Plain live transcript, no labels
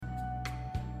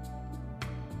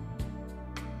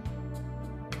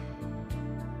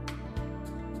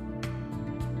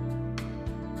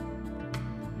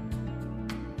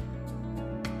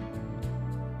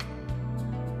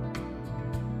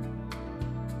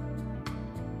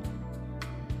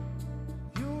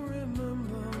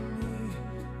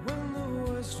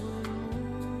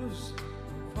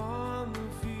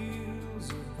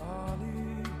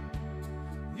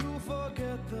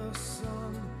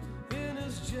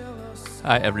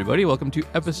Hi, everybody. Welcome to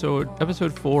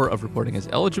episode 4 of Reporting as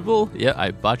Eligible. Yeah, I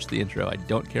botched the intro. I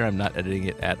don't care. I'm not editing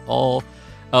it at all.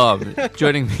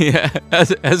 Joining me,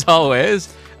 as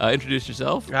always, introduce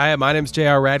yourself. Hi, my name's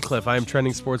J.R. Radcliffe. I am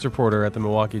trending sports reporter at the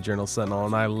Milwaukee Journal-Sentinel,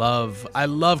 and I love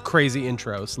crazy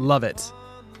intros. Love it.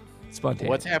 Spontaneous.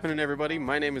 What's happening, everybody?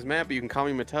 My name is Matt, but you can call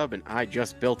me Matub, and I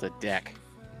just built a deck.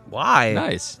 Why?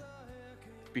 Nice.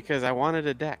 Because I wanted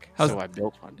a deck, so I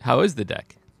built one. How is the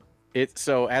deck?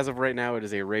 So as of right now, it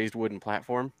is a raised wooden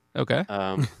platform. Okay.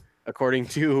 According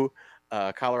to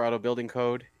Colorado Building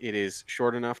Code, it is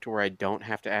short enough to where I don't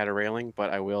have to add a railing,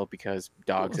 but I will because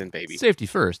dogs and babies. Safety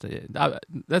first.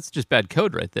 That's just bad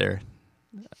code right there.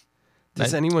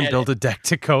 Does anyone build a deck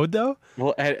to code, though?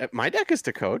 Well, my deck is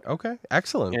to code. Okay,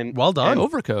 excellent. And, well done.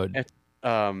 Overcode.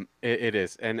 It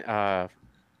is. And at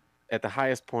the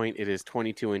highest point, it is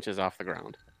 22 inches off the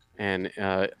ground. And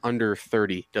under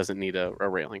 30 doesn't need a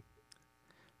railing.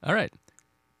 All right.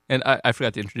 And I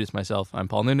forgot to introduce myself. I'm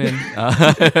Paul Noonan.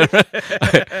 I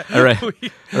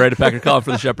write a Packer column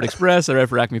for the Shepherd Express. I write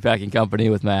for Acme Packing Company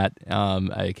with Matt.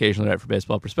 I occasionally write for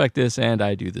Baseball Prospectus, and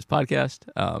I do this podcast.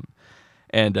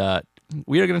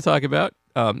 We are going to talk about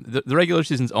the regular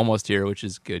season's almost here, which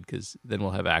is good because then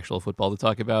we'll have actual football to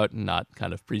talk about, not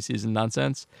kind of preseason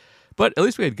nonsense. But at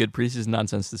least we had good preseason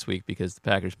nonsense this week because the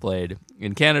Packers played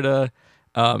in Canada.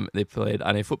 They played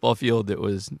on a football field that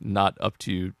was not up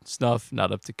to snuff,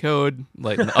 not up to code,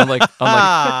 unlike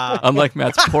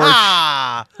Matt's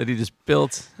Porsche that he just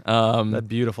built. That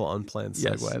beautiful unplanned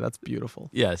segue. Yes. That's beautiful.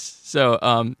 Yes. So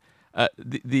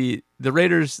the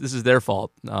Raiders, this is their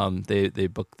fault. They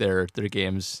booked their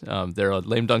games. They're a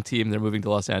lame dunk team. They're moving to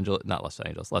Las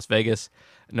Vegas.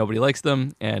 Nobody likes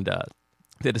them, and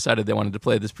they decided they wanted to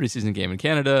play this preseason game in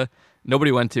Canada.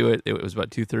 Nobody went to it. It was about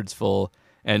 2/3 full.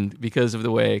 And because of the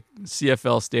way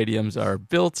CFL stadiums are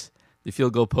built, the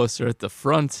field goal posts are at the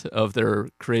front of their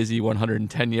crazy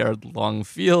 110-yard long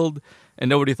field, and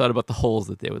nobody thought about the holes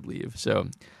that they would leave. So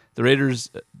the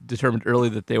Raiders determined early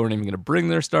that they weren't even going to bring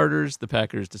their starters. The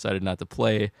Packers decided not to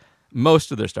play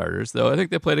most of their starters, though I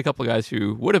think they played a couple of guys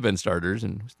who would have been starters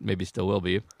and maybe still will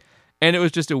be. And it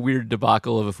was just a weird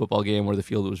debacle of a football game where the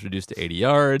field was reduced to 80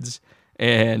 yards,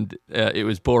 and it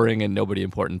was boring and nobody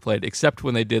important played, except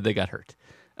when they did, they got hurt.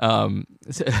 The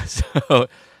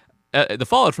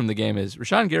fallout from the game is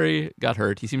Rashawn Gary got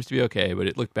hurt. He seems to be okay, but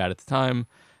it looked bad at the time.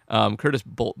 Curtis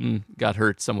Bolton got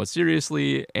hurt somewhat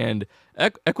seriously, and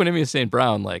Equanimeous St.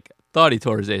 Brown thought he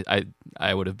tore his ACL.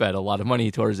 I would have bet a lot of money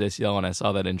he tore his ACL when I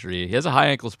saw that injury. He has a high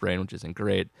ankle sprain, which isn't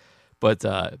great, but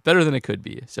better than it could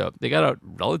be. So they got out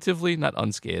relatively, not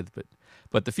unscathed,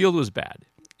 but the field was bad.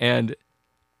 And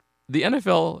the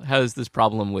NFL has this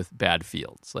problem with bad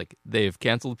fields. They've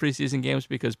canceled preseason games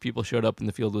because people showed up and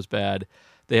the field was bad.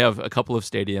 They have a couple of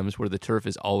stadiums where the turf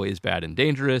is always bad and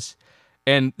dangerous.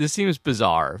 And this seems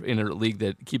bizarre in a league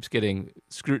that keeps getting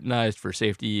scrutinized for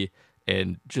safety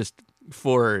and just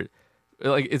for,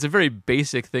 it's a very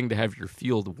basic thing to have your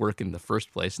field work in the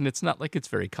first place. And it's not like it's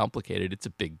very complicated. It's a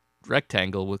big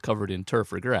rectangle covered in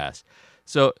turf or grass.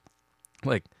 So,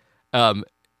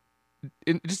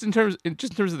 in terms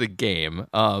of the game,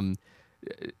 how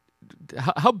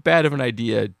bad of an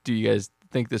idea do you guys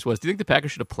think this was? Do you think the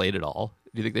Packers should have played at all?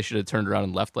 Do you think they should have turned around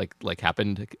and left like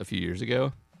happened a few years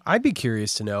ago? I'd be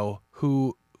curious to know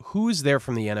who's there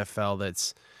from the NFL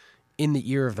that's in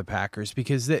the ear of the Packers,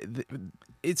 because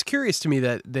it's curious to me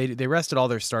that they rested all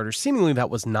their starters. Seemingly that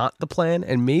was not the plan,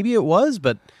 and maybe it was,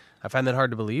 but I find that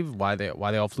hard to believe why they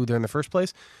all flew there in the first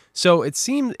place. So it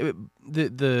seemed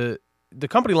the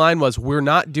company line was, we're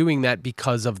not doing that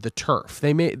because of the turf.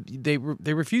 They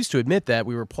refused to admit that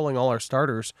we were pulling all our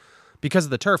starters because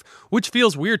of the turf, which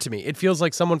feels weird to me. It feels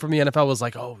like someone from the NFL was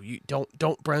like, "Oh, you don't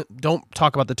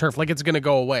talk about the turf, like it's going to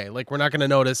go away. Like we're not going to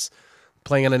notice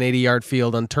playing on an 80-yard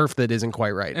field on turf that isn't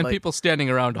quite right." And people standing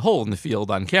around a hole in the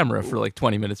field on camera for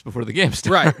 20 minutes before the game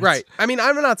starts. Right. I mean,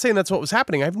 I'm not saying that's what was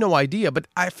happening. I have no idea, but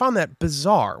I found that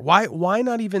bizarre. Why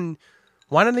not even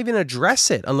address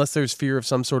it unless there's fear of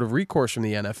some sort of recourse from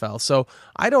the NFL? So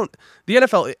the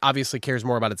NFL obviously cares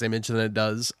more about its image than it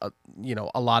does,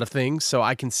 a lot of things. So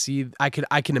I can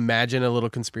imagine a little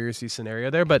conspiracy scenario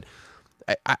there, but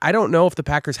I don't know if the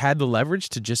Packers had the leverage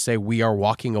to just say, we are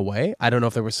walking away. I don't know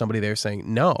if there was somebody there saying,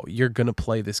 no, you're going to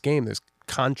play this game. There's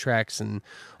contracts and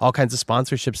all kinds of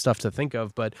sponsorship stuff to think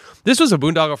of. But this was a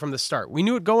boondoggle from the start. We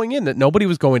knew it going in that nobody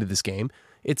was going to this game.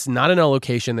 It's not in a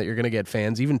location that you're going to get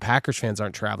fans. Even Packers fans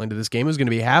aren't traveling to this game. It was going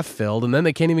to be half filled, and then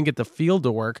they can't even get the field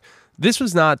to work. This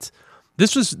was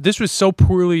so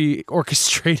poorly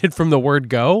orchestrated from the word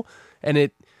go,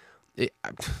 and I mean,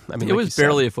 It like was you said,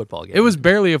 barely a football game. It was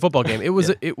barely a football game. It was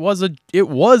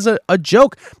a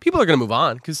joke. People are going to move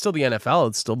on because still the NFL.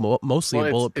 It's still mostly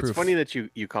a bulletproof. It's funny that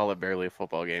you call it barely a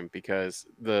football game because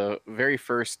the very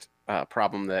first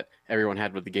problem that everyone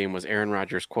had with the game was Aaron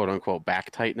Rodgers' quote unquote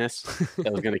back tightness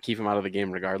that was going to keep him out of the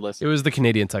game regardless. It was the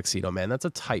Canadian tuxedo, man. That's a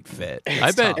tight fit.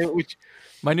 I bet. tough.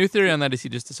 My new theory on that is he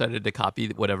just decided to copy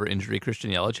whatever injury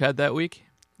Christian Yelich had that week,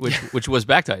 which was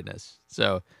back tightness.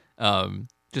 So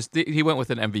he went with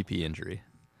an MVP injury.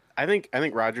 I think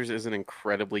Rodgers is an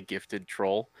incredibly gifted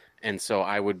troll, and so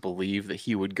I would believe that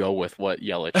he would go with what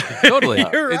Yelich did. Totally,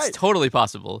 You're right. It's totally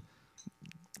possible.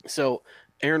 So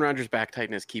Aaron Rodgers' back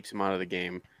tightness keeps him out of the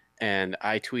game, and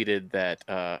I tweeted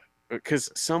that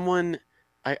because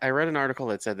I read an article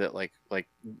that said that like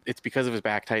it's because of his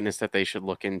back tightness that they should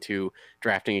look into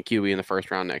drafting a QB in the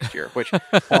first round next year. Which,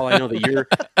 Paul, I know that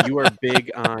you are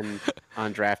big on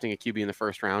drafting a QB in the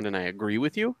first round, and I agree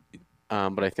with you.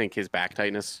 But I think his back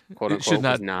tightness, quote unquote, should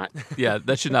not- is not. Yeah,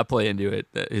 that should not play into it.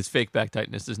 His fake back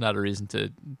tightness is not a reason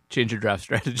to change your draft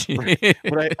strategy.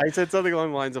 But I said something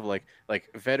along the lines of like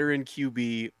veteran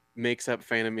QB makes up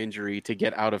phantom injury to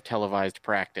get out of televised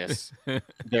practice,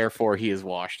 therefore he is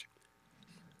washed.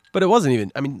 But it wasn't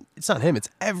even. I mean, it's not him. It's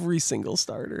every single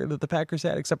starter that the Packers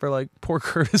had, except for like poor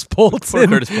Curtis Bolton. Poor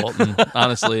Curtis Bolton,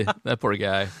 honestly, that poor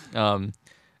guy. And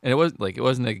it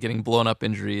wasn't a getting blown up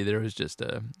injury. There was just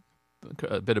a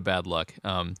bit of bad luck.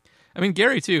 I mean,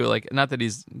 Gary too. Like, not that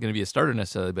he's going to be a starter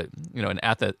necessarily, but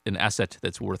an asset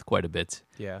that's worth quite a bit.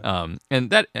 Yeah.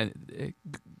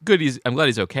 Good. I'm glad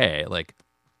he's okay. Like,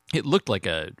 it looked like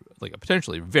a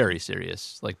potentially very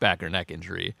serious like back or neck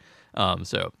injury.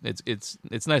 So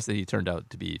it's nice that he turned out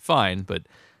to be fine. But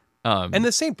and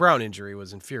the St. Brown injury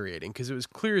was infuriating because it was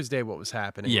clear as day what was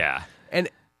happening. yeah, And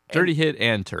dirty hit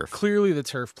and turf. clearly the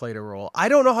turf played a role. I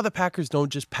don't know how the Packers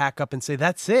don't just pack up and say,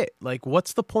 that's it. Like,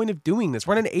 what's the point of doing this?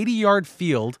 We're on an 80-yard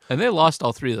field. And they lost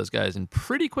all three of those guys in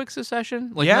pretty quick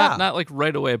succession. Like, Yeah. not like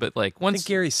right away, but like I think once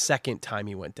Gary's second time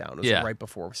he went down was Yeah. right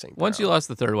before St. once you Brown. lost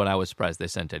the third one, I was surprised they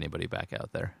sent anybody back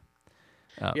out there.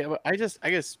 Yeah, but I guess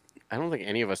I don't think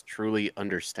any of us truly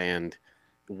understand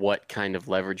what kind of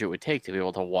leverage it would take to be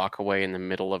able to walk away in the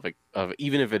middle of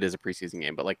even if it is a preseason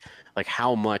game, but like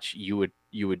how much you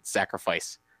would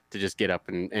sacrifice to just get up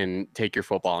and take your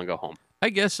football and go home. I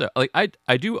guess so. Like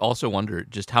I do also wonder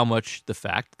just how much the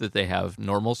fact that they have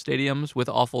normal stadiums with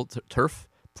awful turf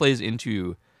plays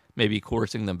into maybe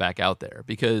coercing them back out there,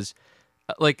 because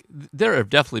like there have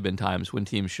definitely been times when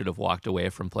teams should have walked away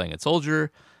from playing at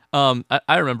Soldier. I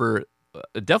remember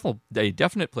a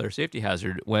definite player safety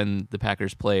hazard when the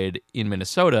Packers played in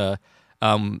Minnesota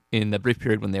in the brief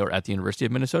period when they were at the University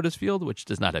of Minnesota's field, which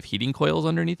does not have heating coils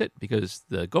underneath it because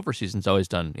the Gopher season's always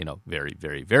done, very,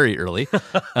 very, very early.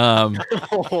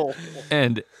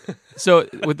 And so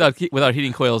without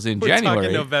heating coils in We're January,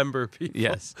 talking November, people.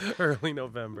 yes, Early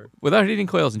November. without heating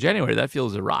coils in January, that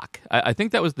feels a rock. I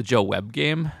think that was the Joe Webb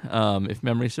game, if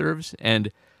memory serves,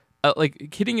 and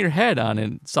like hitting your head on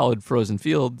a solid frozen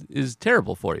field is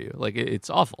terrible for you. Like it's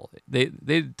awful.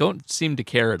 They don't seem to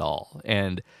care at all,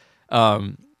 and I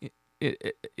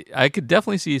could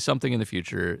definitely see something in the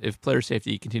future if player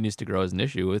safety continues to grow as an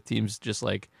issue with teams just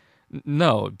like,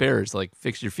 no, Bears, like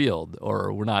fix your field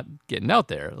or we're not getting out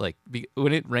there. Like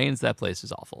when it rains, that place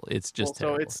is awful. It's just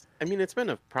terrible. So it's been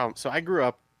a problem. So I grew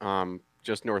up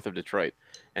just north of Detroit,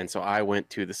 and so I went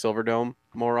to the Silverdome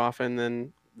more often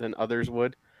than others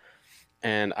would.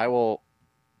 And I will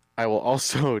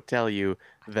also tell you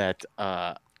that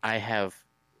I have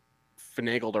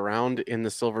finagled around in the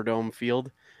Silverdome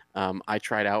field. I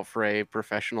tried out for a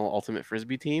professional ultimate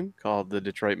frisbee team called the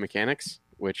Detroit Mechanics,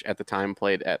 which at the time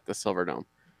played at the Silverdome.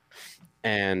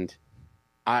 And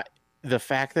the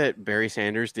fact that Barry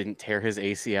Sanders didn't tear his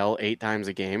ACL 8 times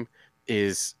a game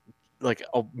is like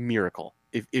a miracle.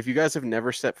 If you guys have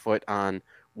never stepped foot on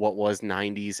what was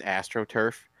 90s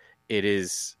AstroTurf, it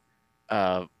is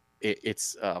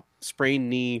it's sprained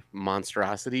knee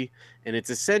monstrosity, and it's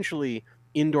essentially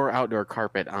indoor-outdoor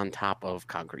carpet on top of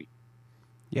concrete.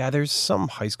 Yeah, there's some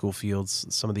high school fields,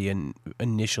 some of the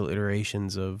initial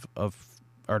iterations of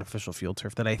artificial field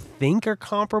turf that I think are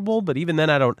comparable, but even then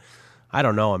I don't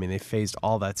know. I mean, they phased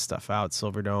all that stuff out.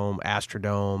 Silverdome,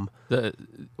 Astrodome.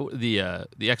 The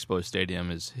Expo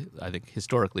Stadium is, I think,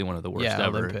 historically one of the worst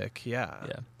ever. Olympic. Yeah.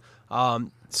 Yeah.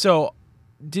 So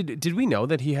did we know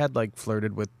that he had like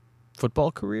flirted with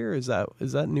football career? Is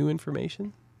that new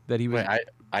information that he was? Wait,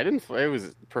 I didn't. It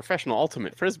was professional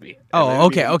ultimate frisbee. Oh,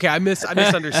 okay. I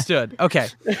misunderstood. Okay,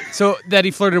 so that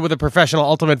he flirted with a professional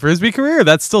ultimate frisbee career.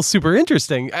 That's still super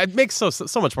interesting. It makes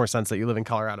so much more sense that you live in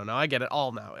Colorado now. I get it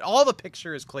all now. All the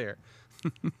picture is clear.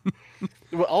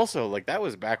 Well, also, like that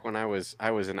was back when I was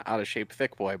an out of shape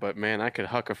thick boy, but man, I could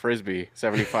huck a frisbee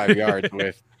 75 yards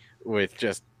with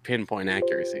just pinpoint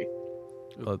accuracy.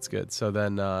 Well, that's good. So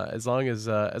then, as long as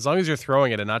you're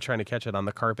throwing it and not trying to catch it on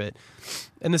the carpet,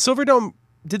 and the Silverdome,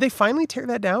 did they finally tear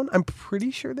that down? I'm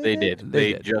pretty sure they did.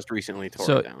 They did. just recently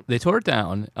tore it down. They tore it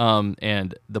down,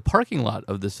 and the parking lot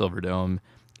of the Silverdome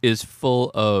is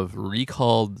full of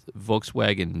recalled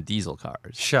Volkswagen diesel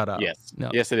cars. Shut up. Yes,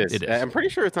 No, yes, it is. it is. I'm pretty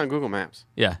sure it's on Google Maps.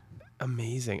 Yeah,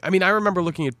 Amazing. I mean, I remember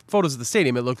looking at photos of the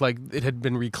stadium. It looked like it had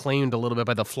been reclaimed a little bit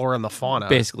by the flora and the fauna.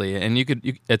 basically. And you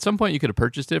at some point you could have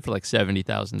purchased it for like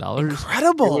 $70,000.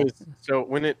 Incredible. So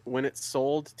when it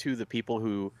sold to the people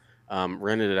who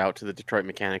rented it out to the Detroit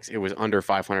Mechanics, it was under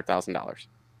 $500,000.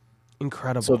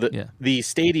 Incredible. So Yeah. the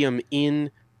stadium in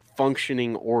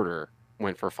functioning order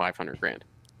went for $500,000.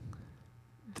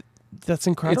 That's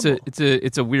incredible.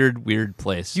 It's a weird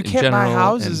place. You in can't buy general,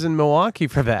 houses and in Milwaukee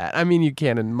for that. I mean, you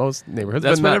can in most neighborhoods.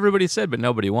 that's but what not- everybody said, but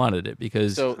nobody wanted it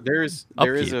because So there is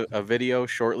Upkeep. a video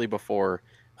shortly before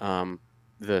the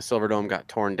Silverdome got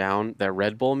torn down that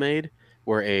Red Bull made,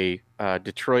 where a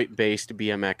Detroit-based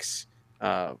BMX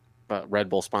Red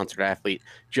Bull sponsored athlete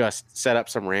just set up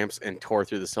some ramps and tore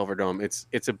through the Silverdome.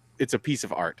 It's a piece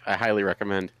of art. I highly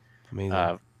recommend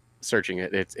Amazing. searching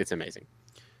it. It's amazing.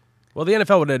 Well, the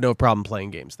NFL would have no problem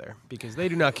playing games there because they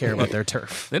do not care about their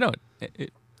turf. they don't.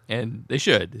 And they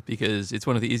should because it's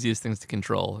one of the easiest things to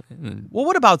control. And Well,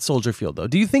 what about Soldier Field, though?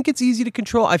 Do you think it's easy to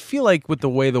control? I feel like with the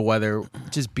way the weather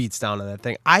just beats down on that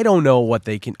thing, I don't know what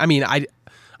they can. I mean, I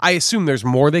assume there's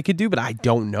more they could do, but I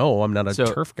don't know. I'm not a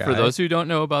turf guy. For those who don't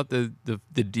know about the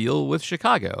deal with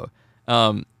Chicago,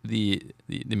 the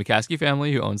McCaskey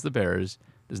family who owns the Bears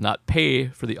does not pay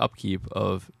for the upkeep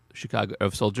of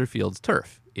Soldier Field's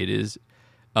turf. It is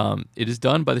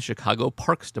done by the Chicago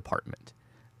Parks Department,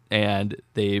 and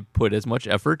they put as much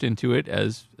effort into it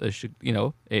as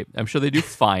I'm sure they do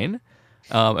fine.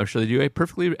 I'm sure they do a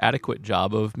perfectly adequate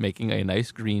job of making a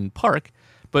nice green park,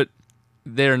 but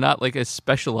they're not like a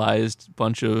specialized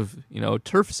bunch of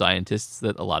turf scientists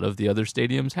that a lot of the other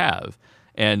stadiums have,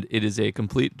 and it is a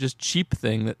complete just cheap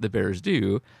thing that the Bears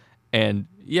do. And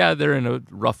yeah, they're in a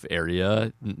rough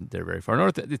area. They're very far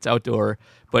north. It's outdoor,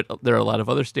 but there are a lot of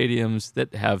other stadiums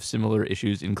that have similar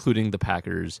issues, including the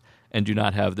Packers, and do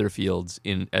not have their fields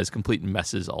in as complete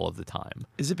messes all of the time.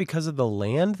 Is it because of the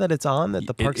land that it's on that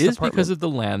the Parks It is Department? because of the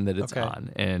land that it's Okay.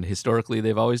 on, and historically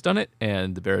they've always done it,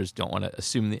 and the Bears don't want to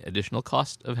assume the additional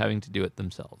cost of having to do it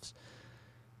themselves.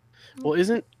 Well,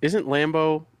 isn't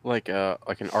Lambeau like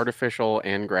an artificial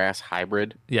and grass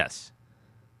hybrid? Yes,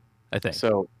 I think.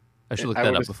 So I should look I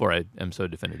that would up before I am so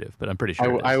definitive, but I'm pretty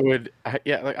sure it is. I would,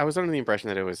 I was under the impression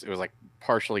that it was like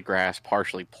partially grass,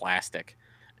 partially plastic,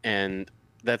 and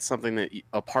that's something that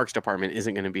a parks department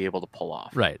isn't going to be able to pull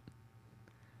off. Right.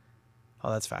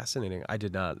 Oh, that's fascinating. I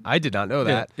did not know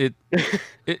that.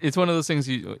 It's one of those things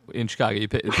in Chicago.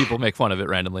 People make fun of it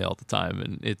randomly all the time,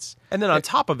 and it's And then on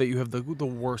top of it, you have the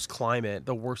worst climate,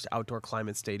 the worst outdoor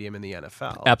climate stadium in the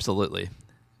NFL. absolutely.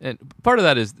 And part of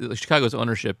that is Chicago's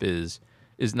ownership is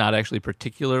not actually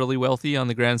particularly wealthy on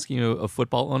the grand scheme of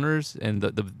football owners, and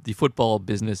the football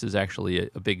business is actually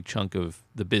a big chunk of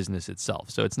the business itself.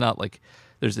 So it's not like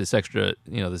there's this extra,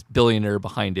 this billionaire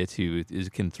behind it who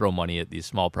can throw money at these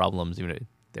small problems even if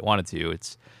they wanted to.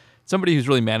 It's somebody who's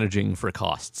really managing for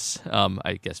costs.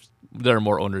 I guess there are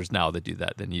more owners now that do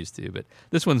that than used to, but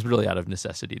this one's really out of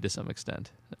necessity to some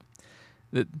extent.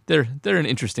 They're an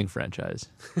interesting franchise.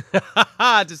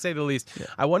 To say the least. Yeah.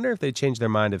 I wonder if they change their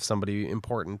mind if somebody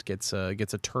important gets a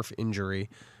turf injury,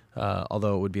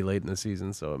 although it would be late in the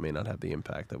season, so it may not have the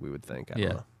impact that we would think. I don't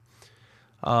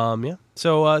know. Yeah.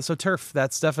 So turf,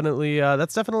 that's definitely a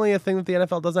thing that the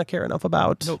NFL does not care enough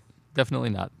about. Nope,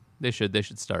 definitely not. They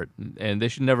should start, and they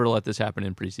should never let this happen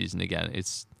in preseason again.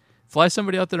 It's fly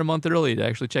somebody out there a month early to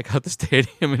actually check out the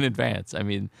stadium in advance. I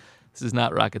mean, this is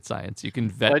not rocket science. You can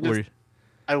vet where.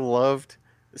 I loved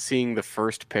seeing the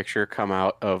first picture come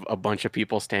out of a bunch of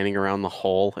people standing around the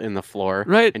hole in the floor,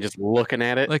 right, and just looking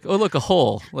at it. Like, oh, look, a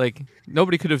hole. Like,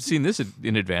 nobody could have seen this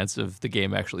in advance of the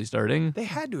game actually starting. They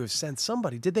had to have sent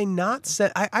somebody. Did they not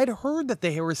send? I'd heard that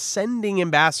they were sending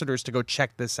ambassadors to go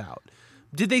check this out.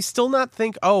 Did they still not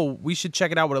think, oh, we should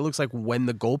check it out what it looks like when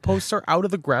the goalposts are out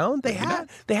of the ground? They had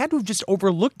to have just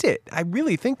overlooked it. I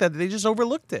really think that they just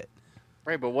overlooked it.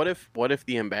 Right, but what if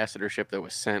the ambassadorship that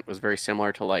was sent was very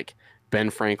similar to like Ben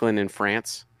Franklin in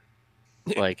France?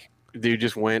 Like, dude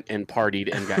just went and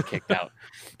partied and got kicked out.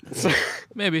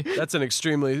 Maybe that's an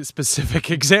extremely specific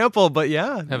example, but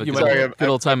yeah, have a good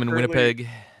old time in Winnipeg.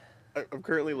 I'm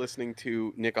currently listening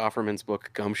to Nick Offerman's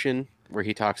book Gumption, where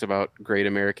he talks about great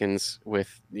Americans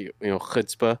with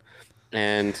chutzpah,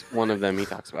 and one of them he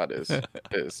talks about is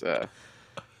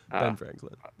Ben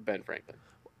Franklin. Ben Franklin.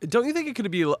 Don't you think it could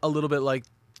be a little bit like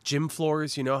gym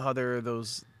floors? You know how there are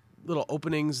those little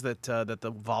openings that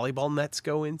the volleyball nets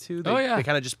go into. They kind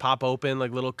of just pop open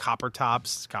like little copper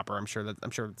tops. Copper, I'm sure it's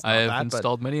not I have that,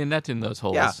 installed many a net in those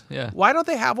holes. Yeah. Why don't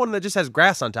they have one that just has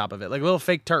grass on top of it, like a little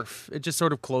fake turf? It just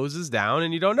sort of closes down,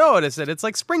 and you don't notice it. It's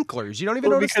like sprinklers. You don't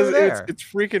even notice they're there. It's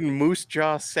freaking Moose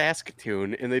Jaw,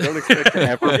 Saskatoon, and they don't expect to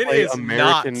ever play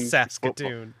American not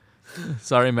Saskatoon. Football.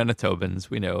 Sorry,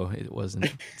 Manitobans. We know it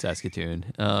wasn't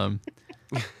Saskatoon.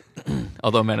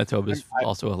 Although Manitoba is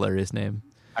also a hilarious name.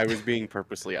 I was being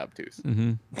purposely obtuse.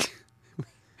 Mm-hmm.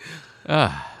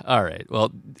 All right.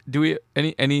 Well, do we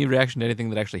any reaction to anything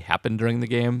that actually happened during the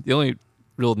game? The only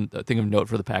real thing of note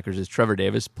for the Packers is Trevor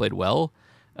Davis played well.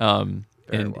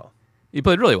 Very well. He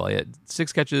played really well. He had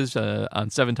 6 catches on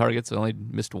 7 targets, only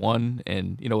missed 1.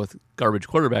 And, with garbage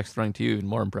quarterbacks throwing to you, even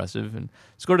more impressive. And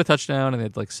scored a touchdown and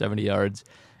had like 70 yards.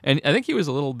 And I think he was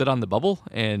a little bit on the bubble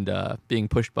and being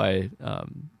pushed by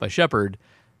Shepard.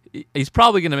 He's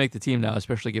probably going to make the team now,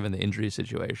 especially given the injury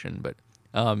situation. But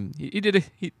he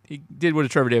did what a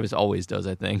Trevor Davis always does,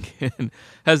 I think, and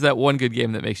has that one good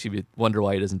game that makes you wonder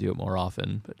why he doesn't do it more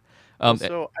often. But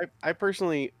so I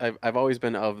personally, I've always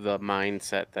been of the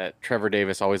mindset that Trevor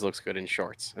Davis always looks good in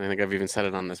shorts. I think I've even said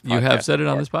it on this podcast. You have said it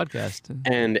on this podcast.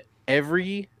 And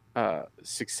every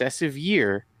successive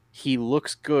year, he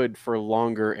looks good for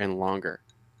longer and longer.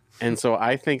 And so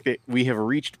I think that we have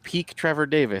reached peak Trevor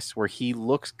Davis where he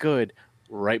looks good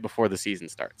right before the season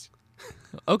starts.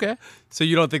 Okay. So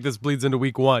you don't think this bleeds into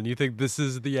week 1? You think this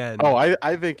is the end? Oh,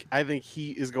 I think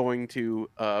he is going to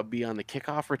be on the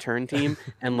kickoff return team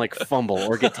and like fumble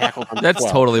or get tackled. On That's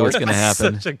 12. totally what's going to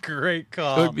happen. Such a great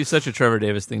call. It would be such a Trevor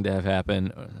Davis thing to have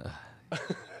happen.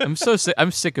 I'm so sick.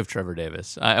 I'm sick of Trevor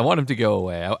Davis. I want him to go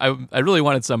away. I really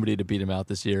wanted somebody to beat him out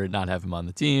this year and not have him on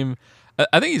the team.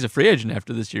 I think he's a free agent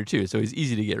after this year too, so he's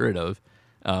easy to get rid of.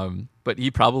 But he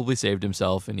probably saved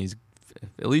himself, and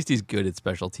at least he's good at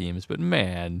special teams. But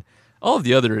man, all of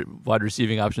the other wide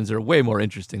receiving options are way more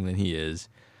interesting than he is.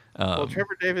 Well,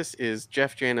 Trevor Davis is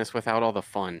Jeff Janis without all the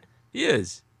fun. He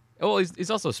is. Well,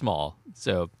 he's also small,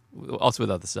 so also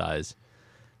without the size.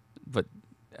 But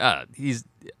he's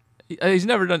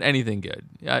never done anything good.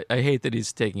 I hate that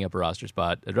he's taking up a roster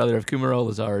spot. I'd rather have Kumaro,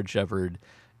 Lazard, Shepard,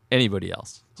 anybody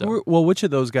else. So. Well, which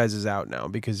of those guys is out now?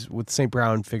 Because with St.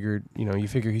 Brown, you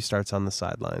figure he starts on the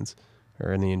sidelines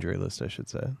or in the injury list, I should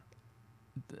say.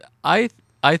 I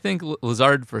think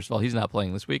Lazard, first of all, he's not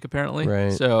playing this week apparently.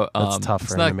 Right. So that's tough.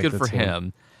 It's not good for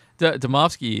him. Rob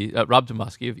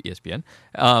Domofsky of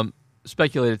ESPN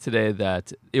speculated today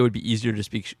that it would be easier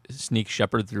to sneak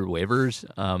Shepard through waivers.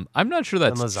 I'm not sure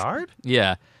that's Lazard.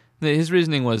 Yeah. His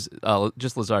reasoning was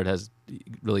just Lazard has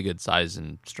really good size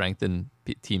and strength, and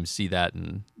teams see that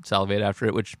and salivate after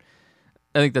it, which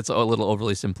I think that's a little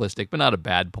overly simplistic, but not a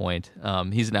bad point.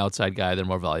 He's an outside guy. They're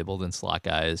more valuable than slot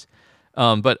guys.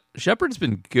 But Shepard's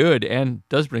been good and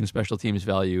does bring special teams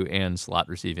value and slot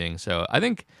receiving. So I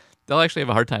think they'll actually have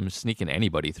a hard time sneaking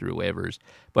anybody through waivers.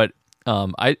 But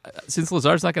since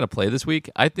Lazard's not going to play this week,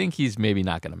 I think he's maybe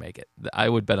not going to make it. I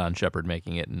would bet on Shepard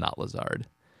making it and not Lazard.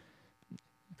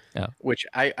 Yeah. Which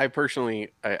I personally,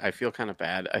 I feel kind of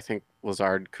bad. I think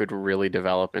Lazard could really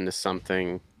develop into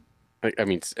something. I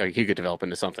mean, he could develop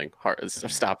into something hard.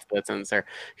 Stop that sentence there.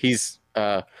 He's,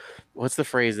 what's the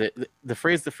phrase?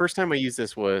 The first time I used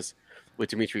this was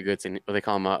with Dimitri Goodson. They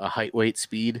call him a height, weight,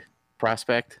 speed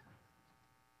prospect.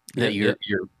 That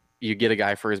you get a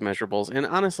guy for his measurables. And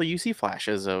honestly, you see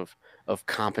flashes of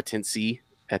competency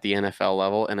at the NFL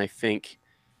level. And I think,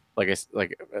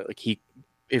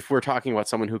 if we're talking about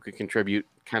someone who could contribute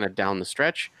kind of down the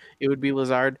stretch, it would be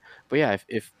Lazard. But yeah,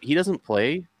 if he doesn't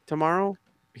play tomorrow,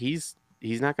 he's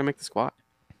not going to make the squad.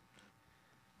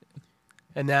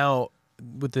 And now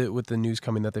with the news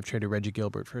coming that they've traded Reggie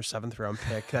Gilbert for a 7th round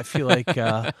pick, I feel like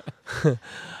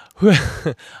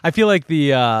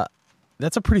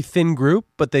that's a pretty thin group.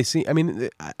 But they see. I mean,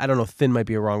 I don't know. Thin might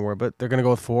be a wrong word, but they're going to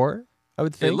go with 4. I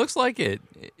would think it looks like it.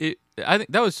 I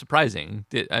think that was surprising.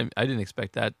 I didn't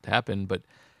expect that to happen, but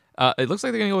it looks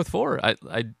like they're going to go with 4.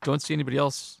 I don't see anybody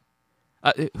else.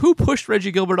 Who pushed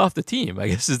Reggie Gilbert off the team, I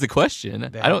guess is the question.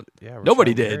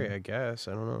 Nobody did. Gary, I guess.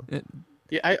 I don't know.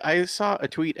 Yeah, I saw a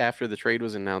tweet after the trade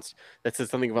was announced that said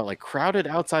something about like crowded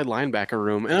outside linebacker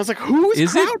room, and I was like, "Who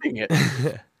is crowding it?"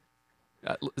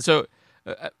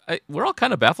 We're all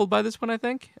kind of baffled by this one. I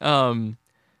think.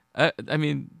 I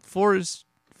mean, 4 is.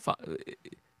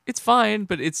 it's fine,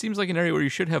 but it seems like an area where you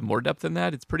should have more depth than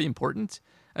that. It's pretty important.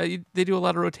 They do a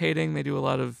lot of rotating. They do a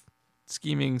lot of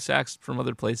scheming sacks from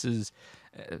other places.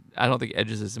 I don't think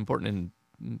edge is as important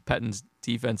in Pettin's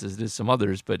defense as it is some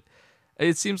others, but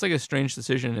it seems like a strange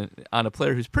decision on a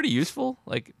player who's pretty useful.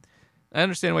 Like, I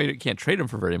understand why you can't trade him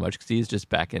for very much because he's just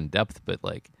back in depth, but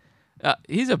like,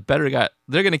 he's a better guy.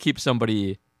 They're going to keep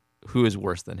somebody who is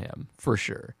worse than him for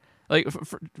sure. Like,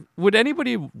 would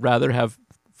anybody rather have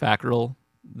Fackrell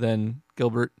than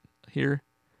Gilbert here?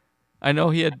 I know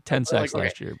he had 10 sacks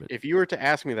last year, but if you were to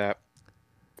ask me that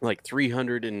like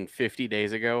 350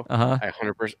 days ago, I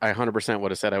 100%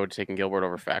 would have said I would have taken Gilbert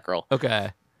over Fackrell.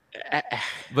 Okay.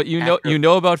 But you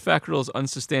know about Fackrell's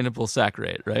unsustainable sack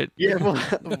rate, right? Yeah, well,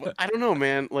 I don't know,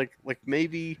 man. Like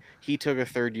maybe he took a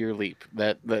third-year leap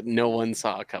that no one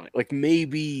saw coming. Like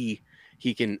maybe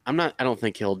he can. I don't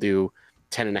think he'll do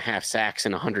 10.5 sacks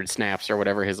in 100 snaps or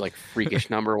whatever his like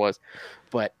freakish number was.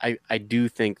 But I do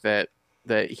think that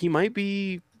he might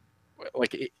be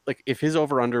like if his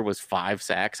over/under was 5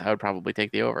 sacks, I would probably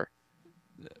take the over.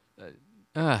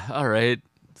 All right,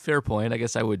 fair point. I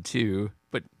guess I would too.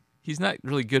 But he's not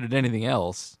really good at anything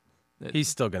else. He's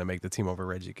still going to make the team over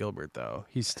Reggie Gilbert, though.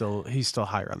 He's still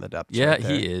higher on the depth chart. Yeah,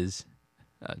 he is.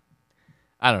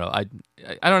 I don't know.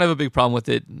 I don't have a big problem with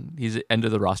it. He's an end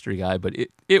of the roster guy, but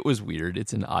it was weird.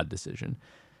 It's an odd decision.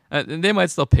 And they might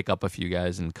still pick up a few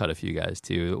guys and cut a few guys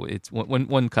too. It's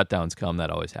when cut downs come, that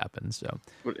always happens. So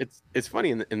it's funny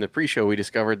in the pre-show we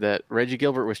discovered that Reggie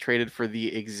Gilbert was traded for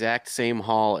the exact same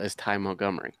haul as Ty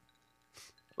Montgomery,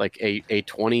 like a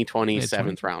 2020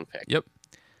 7th round pick. Yep.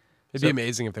 It'd be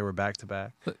amazing if they were back to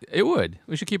back. It would.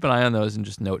 We should keep an eye on those and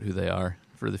just note who they are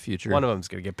for the future. One of them's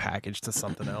going to get packaged to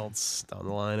something else down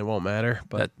the line. It won't matter.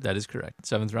 But that is correct.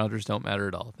 7th rounders don't matter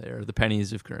at all. They are the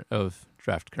pennies of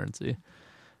draft currency.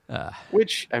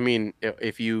 Which, I mean,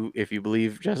 if you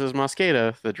believe Justice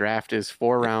Mosqueda, the draft is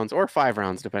 4 rounds or 5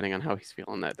 rounds, depending on how he's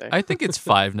feeling that day. I think it's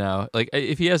 5 now. Like,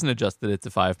 if he hasn't adjusted it to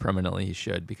 5 permanently, he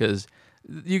should, because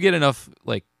you get enough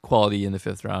like quality in the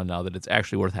 5th round now that it's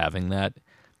actually worth having that.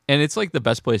 And it's like the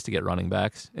best place to get running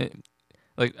backs.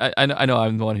 Like I know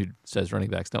I'm the one who says running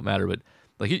backs don't matter, but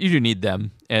like you do need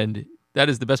them, and that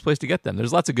is the best place to get them.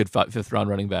 There's lots of good 5th round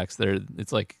running backs there.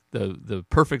 It's like the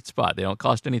perfect spot. They don't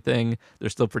cost anything. They're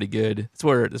still pretty good.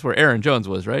 That's where Aaron Jones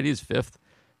was, right? He's 5th.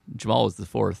 Jamal was the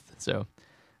 4th. So,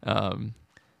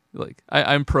 like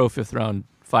I'm pro 5th round,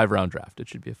 5 round draft. It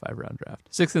should be a 5 round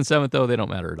draft. 6th and 7th though, they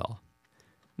don't matter at all.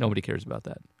 Nobody cares about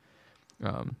that.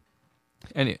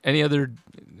 Any other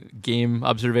game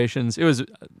observations? It was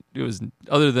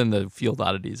other than the field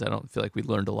oddities. I don't feel like we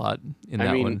learned a lot in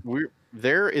that one.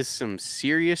 There is some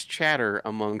serious chatter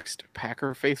amongst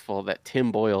Packer faithful that Tim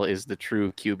Boyle is the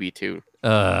true QB2.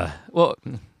 Well,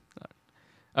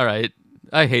 all right.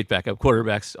 I hate backup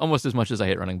quarterbacks almost as much as I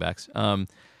hate running backs.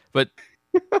 But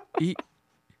I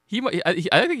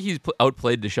think he's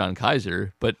outplayed Deshaun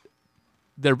Kaiser, but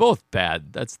they're both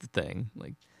bad. That's the thing.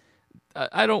 Like,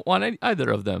 I don't want either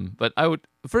of them, but I would.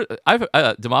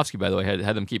 Domofsky, by the way,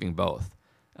 had them keeping both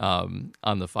on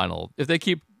the final. If they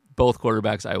keep both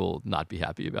quarterbacks, I will not be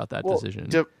happy about that decision.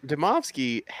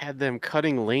 Domofsky had them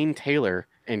cutting Lane Taylor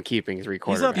and keeping 3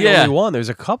 quarterbacks. He's not the only one. There's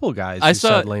a couple guys who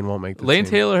said Lane won't make the Lane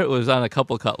team. Taylor was on a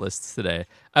couple cut lists today.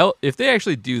 If they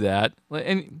actually do that,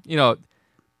 and you know,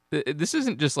 this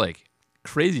isn't just like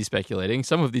crazy speculating.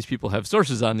 Some of these people have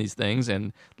sources on these things,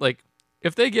 and like,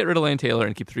 if they get rid of Lane Taylor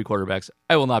and keep 3 quarterbacks,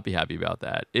 I will not be happy about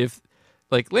that.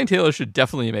 Lane Taylor should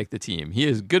definitely make the team. He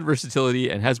has good versatility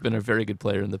and has been a very good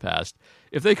player in the past.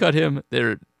 If they cut him,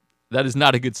 that is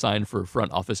not a good sign for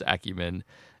front office acumen.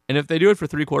 And if they do it for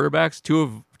 3 quarterbacks,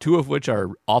 two of which are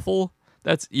awful,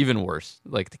 that's even worse.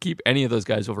 Like, to keep any of those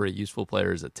guys over a useful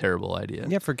player is a terrible idea.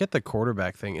 Yeah, forget the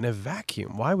quarterback thing. In a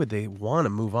vacuum, why would they want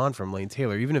to move on from Lane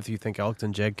Taylor? Even if you think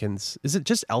Elton Jenkins... Is it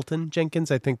just Elton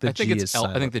Jenkins? I think the G is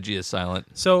silent. I think the G is silent.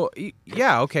 So,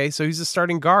 yeah, okay. So he's a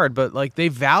starting guard, but like they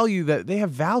value that. They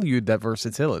have valued that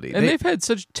versatility. And they've had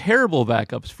such terrible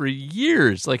backups for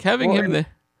years. Like, having him there...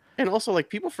 And also, like,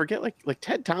 people forget, like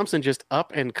Ted Thompson just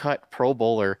up and cut Pro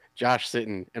Bowler Josh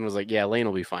Sitton and was like, yeah, Lane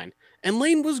will be fine. And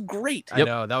Lane was great. I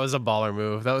know. That was a baller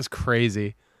move. That was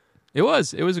crazy. It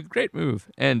was a great move.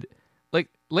 And, like,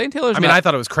 Lane Taylor's I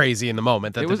thought it was crazy in the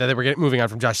moment that they were moving on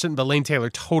from Josh Sitton, but Lane Taylor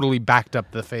totally backed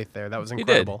up the faith there. That was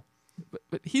incredible.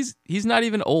 But he's not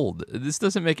even old. This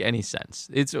doesn't make any sense.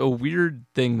 It's a weird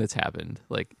thing that's happened.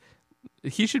 Like,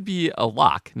 he should be a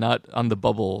lock, not on the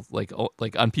bubble, like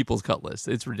on people's cut list.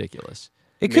 It's ridiculous.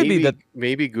 It could be that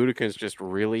maybe Gutekunst just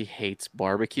really hates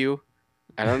barbecue,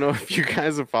 I don't know if you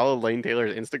guys have followed Lane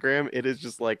Taylor's Instagram. It is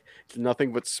just like it's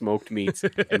nothing but smoked meats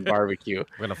and barbecue.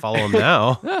 We're gonna follow him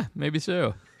now. Maybe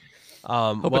so.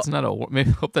 Hope Well, it's not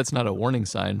hope that's not a warning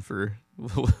sign for.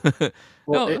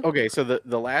 Well, No. okay, so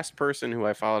the last person who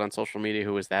I followed on social media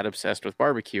who was that obsessed with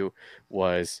barbecue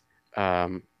was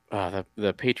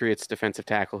the Patriots defensive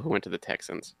tackle who went to the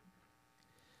Texans.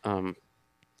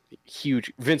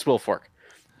 Huge Vince Wilfork.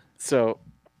 So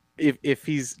if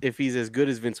he's as good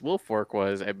as Vince Wilfork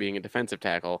was at being a defensive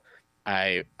tackle,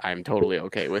 I'm totally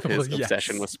okay with his Well, yes.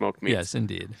 obsession with smoked meats. Yes,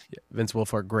 indeed. Vince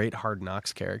Wilfork, great Hard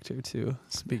Knocks character too.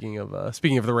 Speaking of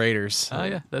the Raiders. Oh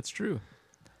yeah, that's true.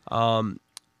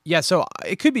 Yeah, so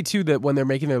it could be too that when they're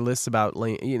making their lists about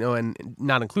Lane, and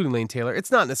not including Lane Taylor,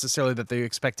 it's not necessarily that they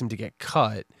expect him to get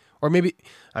cut, or maybe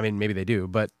they do,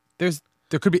 but there's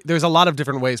a lot of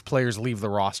different ways players leave the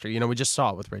roster. We just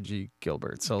saw it with Reggie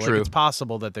Gilbert, so True. it's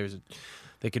possible that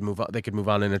they could move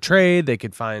on in a trade. They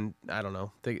could find, I don't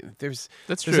know. There's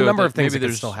That's there's true. a number of Maybe things that could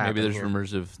there's still happen. maybe there's here.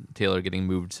 rumors of Taylor getting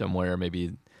moved somewhere. Maybe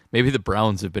the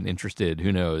Browns have been interested.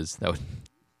 Who knows? That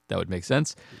would make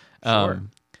sense. Sure.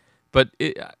 But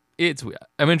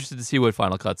I'm interested to see what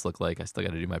Final Cuts look like. I still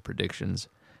got to do my predictions,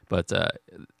 but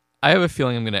I have a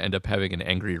feeling I'm going to end up having an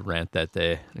angry rant that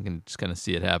day. I can just kind of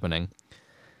see it happening.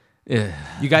 Yeah.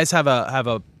 You guys have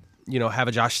a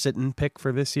Josh Sitton pick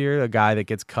for this year, a guy that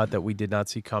gets cut that we did not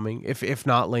see coming. If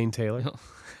not Lane Taylor,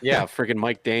 Yeah, freaking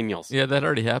Mike Daniels. Yeah, that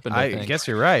already happened. I I think. guess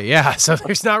you're right. Yeah, so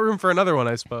there's not room for another one,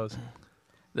 I suppose.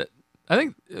 I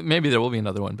think maybe there will be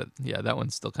another one, but yeah, that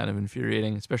one's still kind of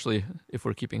infuriating, especially if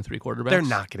we're keeping 3 quarterbacks. They're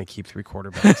not going to keep 3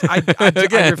 quarterbacks. I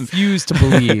Again. refuse to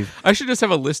believe. I should just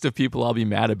have a list of people I'll be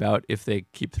mad about if they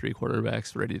keep 3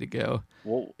 quarterbacks ready to go.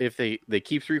 Well, if they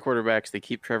keep 3 quarterbacks, they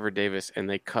keep Trevor Davis, and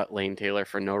they cut Lane Taylor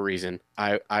for no reason,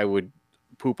 I would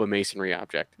poop a masonry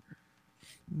object.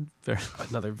 Fair.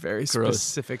 Another very Gross.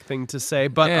 specific thing to say,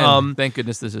 but And thank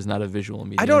goodness this is not a visual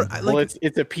medium. I don't Well, like.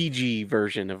 it's a PG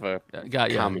version of a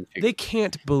Got ya. common figure. They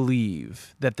can't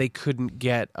believe that they couldn't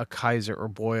get a Kaiser or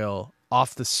Boyle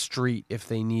off the street if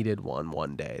they needed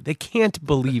one day. They can't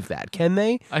believe that, can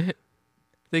they?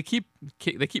 They keep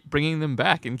bringing them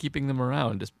back and keeping them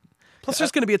around. Just Plus,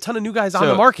 there's going to be a ton of new guys on So-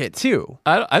 the market too.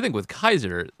 I think with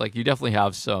Kaiser, like you definitely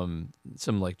have some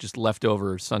like just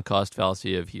leftover sunk cost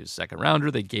fallacy of he was a second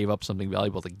rounder. They gave up something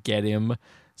valuable to get him,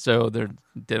 so they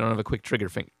don't have a quick trigger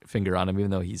finger on him, even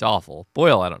though he's awful.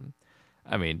 Boyle,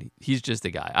 I mean, he's just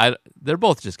a guy. They're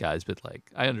both just guys, but like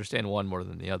I understand one more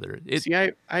than the other. See,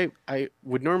 I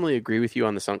would normally agree with you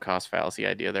on the sunk cost fallacy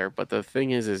idea there, but the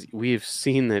thing is we've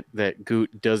seen that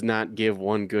Goot does not give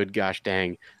one good gosh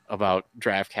dang about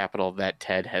draft capital that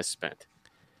Ted has spent.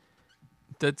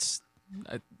 That's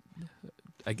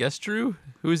I guess true.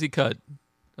 Who is he cut?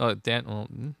 Oh, Dan. Well,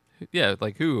 yeah,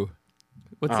 like who?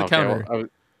 What's the Okay, counter? well,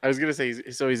 I was gonna say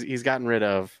he's gotten rid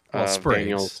of Spriggs.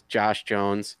 Daniels, Josh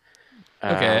Jones.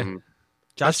 Okay.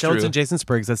 Josh That's Jones true. and Jason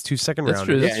Spriggs. That's 2 second That's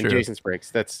rounders. true. Yeah, and Jason Spriggs.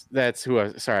 That's who I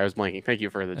was blanking. Thank you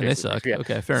for the And they Jason suck. Spriggs. Yeah.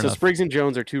 Okay, fair So enough. Spriggs and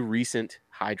Jones are 2 recent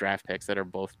high draft picks that are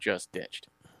both just ditched.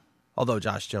 Although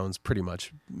Josh Jones pretty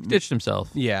much, Ditched himself.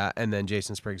 yeah, and then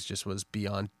Jason Spriggs just was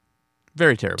beyond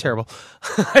Very terrible. terrible.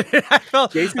 I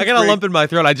got a Spriggs- lump in my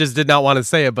throat. I just did not want to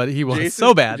say it, but he was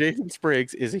so bad. Jason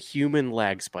Spriggs is a human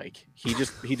lag spike. He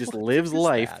just lives What is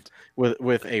life that?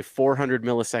 with a 400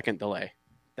 millisecond delay.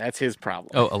 That's his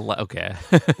problem. Oh, okay.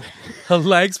 A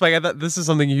lag spike. I thought this is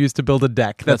something you use to build a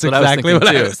deck. That's what I was exactly thinking,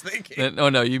 what I too. was thinking. Oh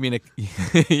no, you mean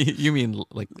you mean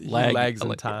like lag Lags in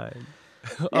like- time.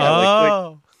 Yeah,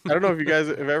 Oh. I don't know if you guys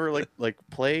have ever like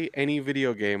play any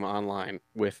video game online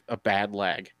with a bad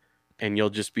lag, and you'll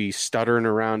just be stuttering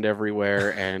around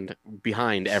everywhere and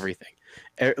behind everything.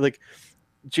 Like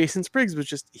Jason Spriggs was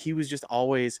just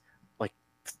always like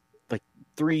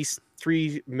 3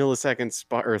 milliseconds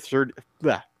or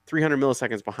 300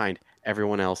 milliseconds behind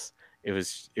everyone else. It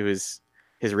was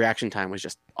his reaction time was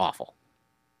just awful.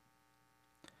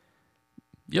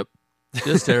 Yep.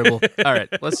 Just terrible. All right,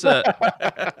 let's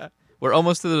we're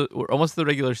almost to the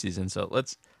regular season, so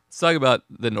let's talk about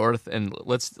the North and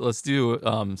let's do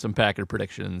some Packer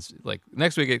predictions. Like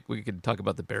next week we could talk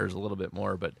about the Bears a little bit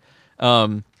more, but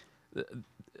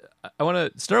I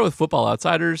want to start with Football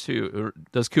Outsiders, who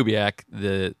does Kubiak,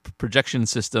 the projection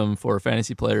system for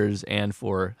fantasy players and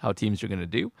for how teams are going to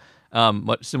do.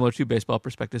 Much similar to Baseball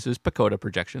Prospectus's Pacoda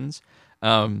projections.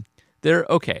 They're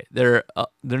okay. They're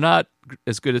not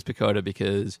as good as Pacoda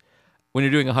because when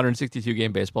you're doing a 162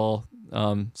 game baseball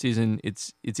season,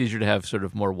 it's easier to have sort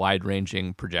of more wide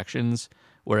ranging projections.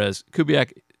 Whereas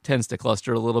Kubiak tends to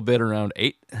cluster a little bit around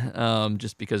 8,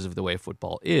 just because of the way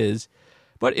football is.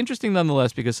 but interesting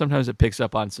nonetheless because sometimes it picks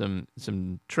up on some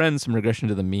trends, some regression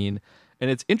to the mean. And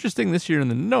it's interesting this year in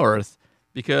the North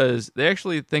because they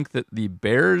actually think that the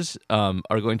Bears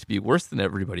are going to be worse than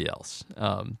everybody else.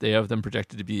 They have them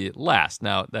projected to be last.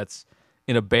 Now, that's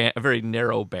in a very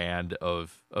narrow band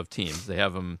of teams. They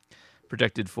have them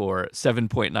projected for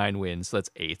 7.9 wins, so that's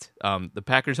 8. The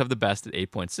Packers have the best at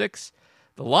 8.6.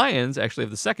 The Lions actually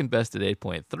have the second best at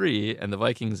 8.3, and the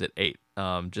Vikings at 8,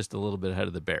 just a little bit ahead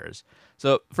of the Bears.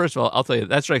 So, first of all, I'll tell you,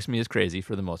 that strikes me as crazy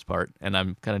for the most part, and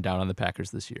I'm kind of down on the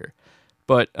Packers this year.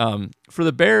 But for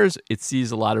the Bears, it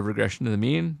sees a lot of regression to the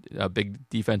mean. Big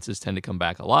defenses tend to come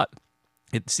back a lot.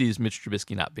 It sees Mitch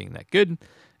Trubisky not being that good,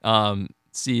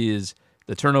 sees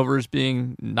the turnovers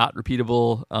being not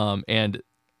repeatable, and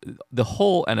the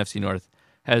whole NFC North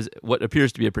has what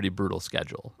appears to be a pretty brutal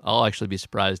schedule. I'll actually be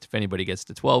surprised if anybody gets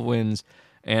to 12 wins,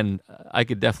 and I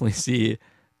could definitely see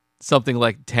something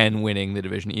like 10 winning the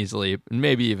division easily,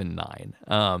 maybe even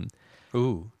 9.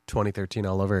 Ooh, 2013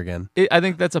 all over again. I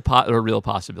think that's a real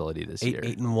possibility this year.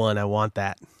 8-1. I want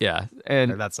that. Yeah,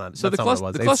 and That's not. so that's the not what it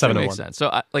was. the cluster 7-1. makes sense. So,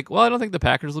 I don't think the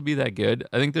Packers will be that good.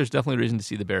 I think there's definitely reason to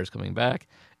see the Bears coming back,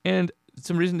 and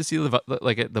some reason to see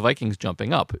the Vikings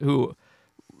jumping up, who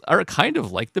are kind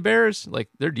of like the Bears. Like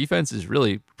their defense is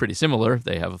really pretty similar.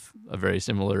 They have a very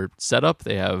similar setup.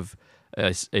 They have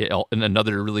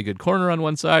another really good corner on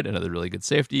one side, another really good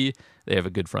safety. They have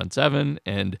a good front seven,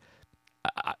 and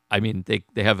I mean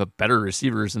they have a better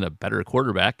receivers and a better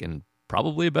quarterback, and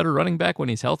probably a better running back when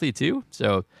he's healthy too.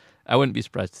 So I wouldn't be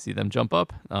surprised to see them jump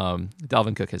up.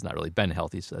 Dalvin Cook has not really been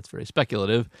healthy, so that's very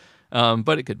speculative,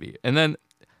 but it could be. And then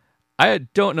I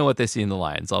don't know what they see in the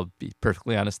Lions. I'll be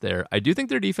perfectly honest there. I do think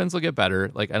their defense will get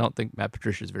better. Like I don't think Matt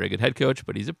Patricia is a very good head coach,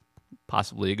 but he's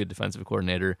possibly a good defensive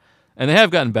coordinator. And they have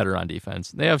gotten better on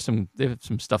defense. They have some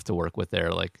stuff to work with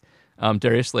there. Like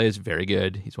Darius Slay is very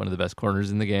good. He's one of the best corners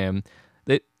in the game.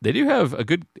 They do have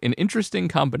an interesting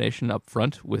combination up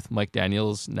front with Mike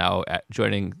Daniels now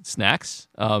joining Snacks,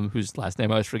 whose last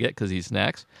name I always forget because he's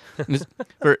Snacks.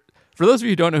 For those of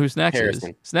you who don't know who Snacks is,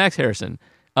 Snacks Harrison.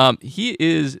 He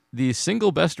is the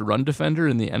single best run defender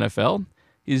in the NFL.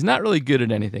 He's not really good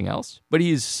at anything else, but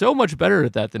he's so much better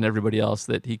at that than everybody else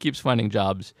that he keeps finding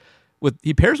jobs.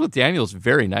 He pairs with Daniels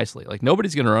very nicely. Like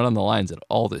nobody's going to run on the lines at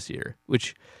all this year,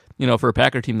 which, for a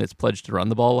Packer team that's pledged to run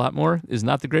the ball a lot more is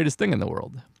not the greatest thing in the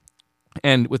world.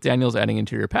 And with Daniels adding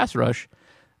interior pass rush,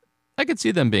 I could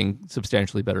see them being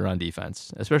substantially better on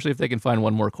defense, especially if they can find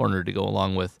one more corner to go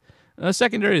along with a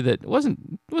secondary that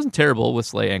wasn't terrible with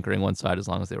Slay anchoring one side as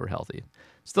long as they were healthy.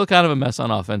 Still kind of a mess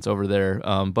on offense over there,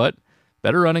 but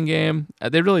better running game.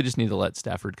 They really just need to let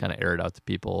Stafford kind of air it out to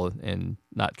people and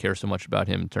not care so much about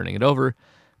him turning it over.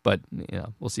 But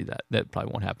we'll see that. That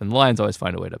probably won't happen. The Lions always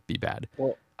find a way to be bad.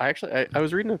 Well, I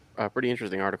was reading a pretty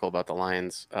interesting article about the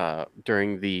Lions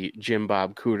during the Jim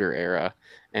Bob Cooter era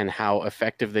and how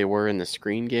effective they were in the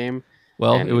screen game.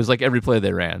 Well, it was like every play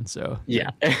they ran, so...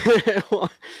 Yeah.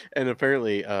 And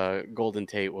apparently Golden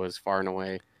Tate was far and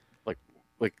away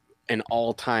like an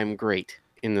all-time great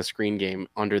in the screen game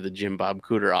under the Jim Bob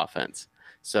Cooter offense.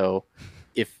 So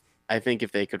I think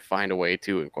if they could find a way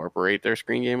to incorporate their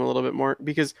screen game a little bit more,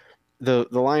 because the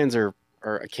Lions are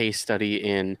a case study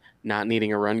in not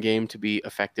needing a run game to be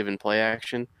effective in play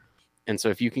action. And so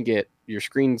if you can get your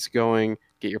screens going,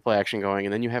 get your play action going,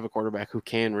 and then you have a quarterback who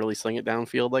can really sling it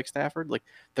downfield like Stafford, like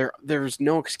there's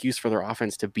no excuse for their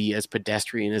offense to be as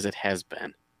pedestrian as it has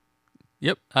been.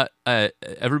 Yep.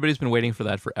 Everybody's been waiting for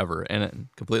that forever, and I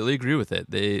completely agree with it.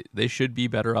 They should be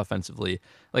better offensively.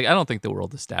 Like, I don't think the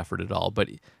world is Stafford at all, but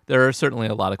there are certainly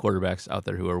a lot of quarterbacks out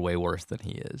there who are way worse than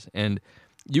he is. And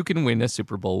you can win a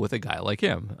Super Bowl with a guy like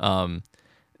him.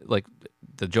 Like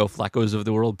the Joe Flacco's of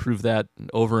the world prove that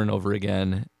over and over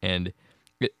again. And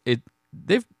I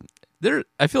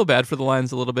feel bad for the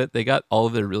Lions a little bit. They got all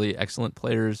of their really excellent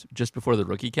players just before the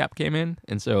rookie cap came in,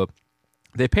 and so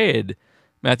they paid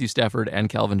Matthew Stafford and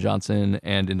Calvin Johnson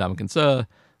and Ndamukong Suh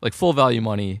like full value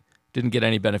money. Didn't get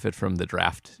any benefit from the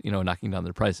draft, knocking down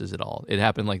their prices at all. It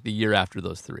happened like the year after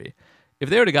those three. If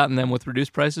they would have gotten them with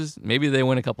reduced prices, maybe they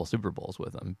win a couple Super Bowls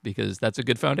with them because that's a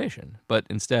good foundation. But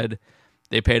instead,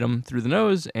 they paid them through the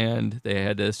nose and they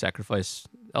had to sacrifice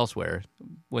elsewhere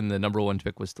when the number one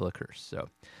pick was still a curse. So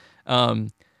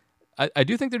I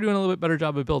do think they're doing a little bit better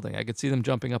job of building. I could see them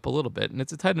jumping up a little bit, and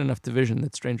it's a tight enough division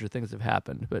that stranger things have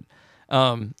happened. But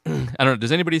I don't know.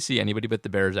 Does anybody see anybody but the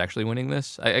Bears actually winning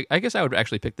this? I guess I would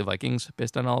actually pick the Vikings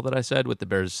based on all that I said, with the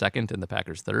Bears second and the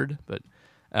Packers third. But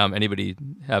anybody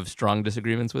have strong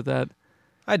disagreements with that?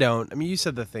 I don't. I mean, you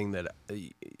said the thing that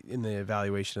in the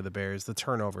evaluation of the Bears, the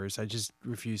turnovers, I just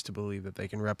refuse to believe that they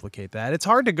can replicate that. It's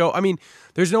hard to go. I mean,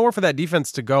 there's nowhere for that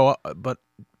defense to go but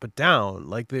down.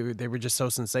 Like they were just so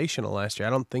sensational last year.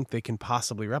 I don't think they can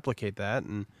possibly replicate that.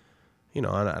 And,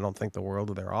 I don't think the world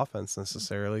of their offense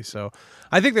necessarily. So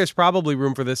I think there's probably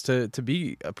room for this to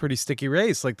be a pretty sticky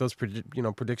race, like those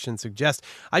predictions suggest.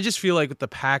 I just feel like with the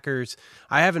Packers,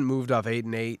 I haven't moved off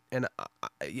 8-8, and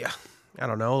I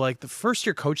don't know. Like the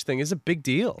first-year coach thing is a big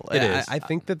deal. It is. I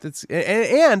think that it's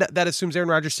and that assumes Aaron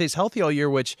Rodgers stays healthy all year.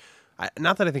 Which,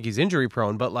 not that I think he's injury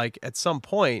prone, but like at some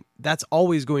point, that's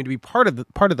always going to be part of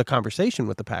the conversation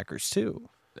with the Packers too.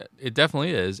 It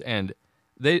definitely is, and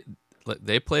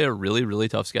they play a really, really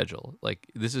tough schedule. Like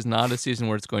this is not a season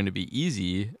where it's going to be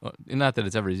easy. Not that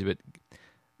it's ever easy, but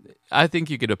I think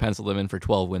you could have penciled them in for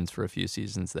 12 wins for a few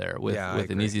seasons there with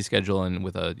an easy schedule and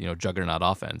with a juggernaut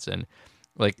offense. And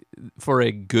like for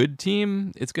a good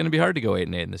team, it's going to be hard to go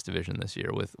 8-8 in this division this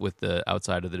year with the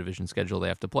outside of the division schedule they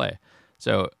have to play.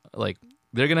 So like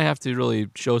they're going to have to really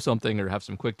show something or have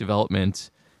some quick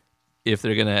development if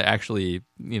they're going to actually,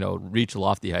 reach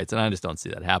lofty heights. And I just don't see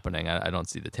that happening. I don't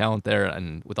see the talent there.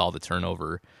 And with all the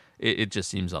turnover, it just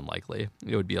seems unlikely.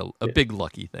 It would be a big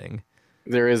lucky thing.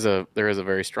 There is a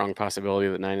very strong possibility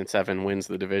that 9-7 wins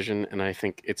the division. And I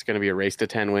think it's going to be a race to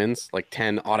 10 wins. Like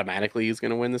 10 automatically is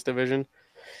going to win this division.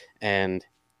 And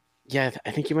yeah,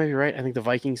 I think you might be right. I think the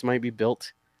Vikings might be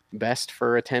built best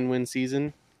for a 10-win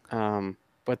season.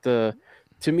 But to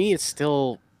me, it's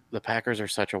still, the Packers are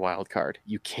such a wild card.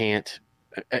 You can't.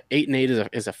 8-8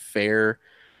 is a fair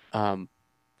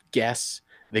guess.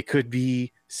 They could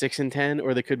be 6-10,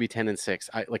 or they could be 10-6.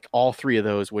 Like all three of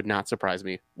those would not surprise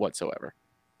me whatsoever.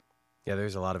 Yeah,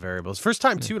 there's a lot of variables. First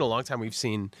time too in a long time we've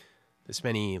seen this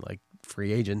many like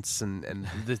free agents, and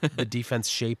the defense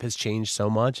shape has changed so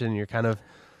much, and you're kind of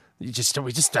we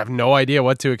just have no idea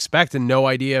what to expect, and no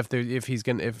idea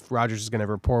if Rodgers is gonna have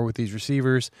rapport with these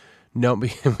receivers. No, we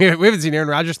haven't seen Aaron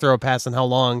Rodgers throw a pass in how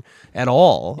long at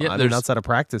all. Yeah, outside of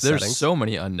practice there's settings. So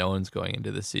many unknowns going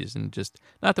into this season. Just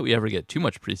not that we ever get too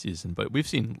much preseason, but we've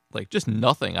seen like just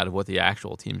nothing out of what the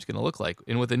actual team's going to look like.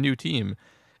 And with a new team,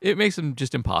 it makes them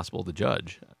just impossible to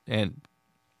judge. And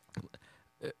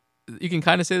you can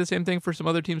kind of say the same thing for some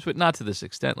other teams, but not to this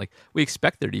extent. Like we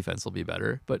expect their defense will be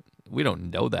better, but we don't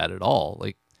know that at all.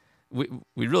 Like we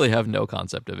really have no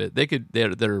concept of it.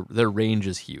 Their range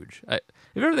is huge.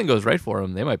 If everything goes right for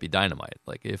them, they might be dynamite.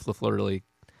 Like if LaFleur really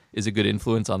is a good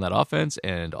influence on that offense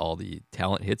and all the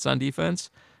talent hits on defense,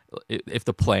 if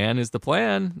the plan is the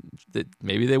plan, that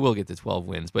maybe they will get to 12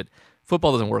 wins. But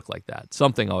football doesn't work like that.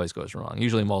 Something always goes wrong.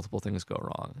 Usually multiple things go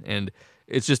wrong. And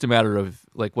it's just a matter of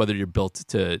like whether you're built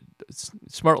to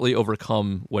smartly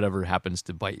overcome whatever happens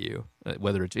to bite you,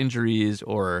 whether it's injuries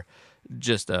or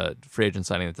just a free agent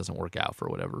signing that doesn't work out for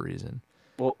whatever reason.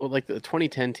 Well, like the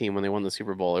 2010 team when they won the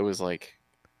Super Bowl, it was like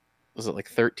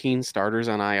 13 starters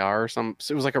on IR or something?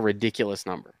 So it was like a ridiculous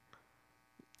number.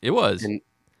 It was.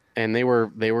 And they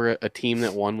were a team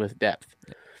that won with depth.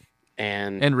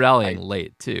 And rallying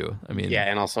late too. I mean, yeah,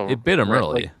 and also it bit them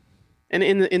early. Like, and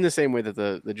in the same way that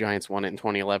the Giants won it in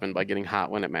 2011 by getting hot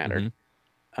when it mattered.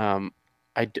 Mm-hmm.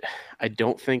 I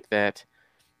don't think that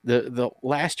the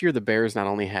last year the Bears not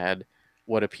only had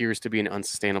what appears to be an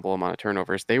unsustainable amount of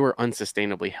turnovers, they were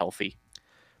unsustainably healthy.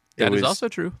 That is also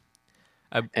true.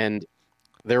 And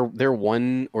they're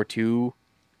 1 or 2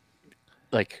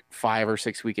 like 5 or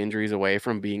 6 week injuries away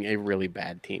from being a really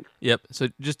bad team. Yep. So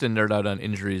just to nerd out on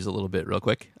injuries a little bit real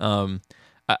quick.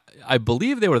 I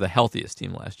believe they were the healthiest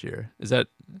team last year. Do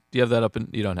you have that up? And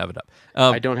you don't have it up.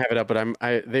 I don't have it up, but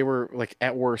they were like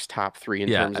at worst top 3 in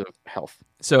terms of health.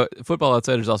 So Football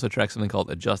Outsiders also tracks something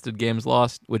called adjusted games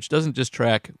lost, which doesn't just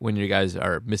track when you guys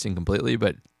are missing completely,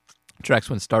 but tracks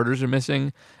when starters are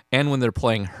missing and when they're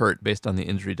playing hurt based on the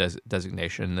injury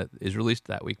designation that is released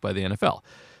that week by the NFL.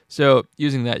 So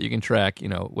using that, you can track,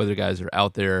 whether guys are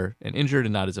out there and injured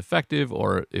and not as effective,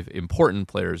 or if important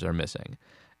players are missing.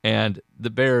 And the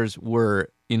Bears were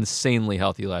insanely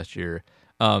healthy last year.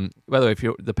 By the way,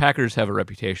 the Packers have a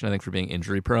reputation, I think, for being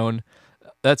injury prone.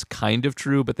 That's kind of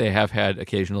true, but they have had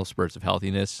occasional spurts of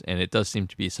healthiness, and it does seem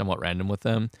to be somewhat random with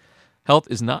them. Health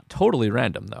is not totally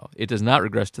random, though. It does not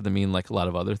regress to the mean like a lot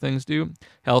of other things do.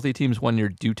 Healthy teams one year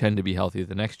do tend to be healthy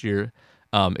the next year.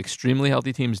 Extremely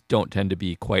healthy teams don't tend to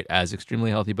be quite as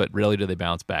extremely healthy, but rarely do they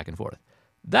bounce back and forth.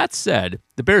 That said,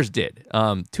 the Bears did.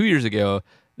 2 years ago,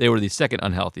 they were the second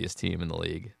unhealthiest team in the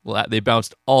league. They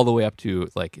bounced all the way up to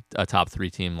like a top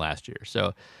 3 team last year.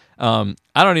 So I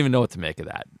don't even know what to make of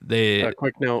that. A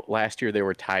quick note, last year they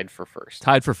were tied for first.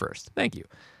 Tied for first. Thank you.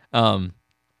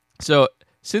 So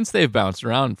since they've bounced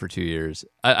around for 2 years,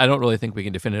 I don't really think we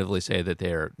can definitively say that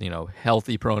they're,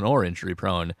 healthy prone or injury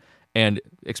prone. And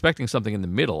expecting something in the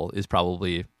middle is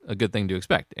probably a good thing to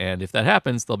expect. And if that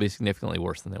happens, they'll be significantly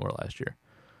worse than they were last year.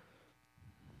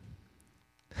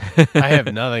 I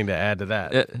have nothing to add to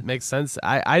that. It makes sense.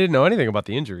 I didn't know anything about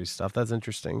the injury stuff. That's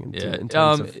interesting in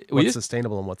terms of what's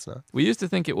sustainable and what's not. We used to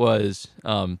think it was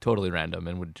totally random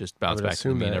and would just bounce back to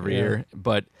the mean every year.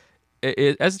 But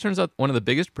as it turns out, one of the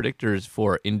biggest predictors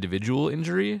for individual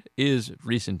injury is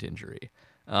recent injury.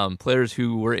 Players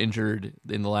who were injured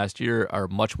in the last year are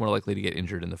much more likely to get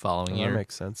injured in the following year. That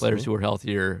makes sense. Players who are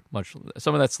healthier,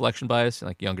 some of that's selection bias.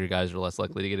 Like younger guys are less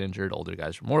likely to get injured. Older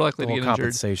guys are more likely to get injured.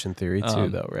 Compensation theory too,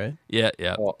 though, right? Yeah.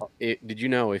 Well, did you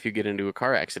know if you get into a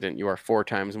car accident, you are 4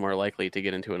 times more likely to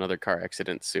get into another car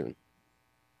accident soon?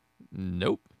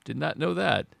 Nope, did not know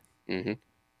that. Mm-hmm.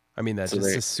 I mean, that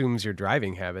just assumes your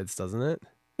driving habits, doesn't it?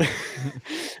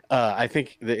 I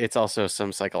think that it's also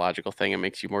some psychological thing. It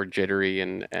makes you more jittery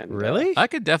and really. I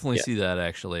could definitely see that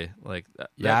actually. Like,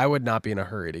 I would not be in a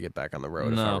hurry to get back on the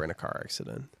road if I were in a car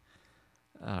accident.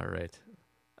 All right,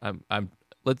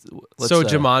 let's. So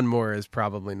Jamon Moore is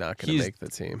probably not going to make the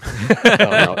team.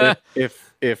 No.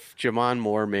 If Jamon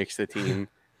Moore makes the team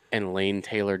and Lane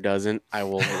Taylor doesn't, I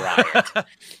will riot.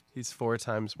 He's 4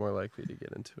 times more likely to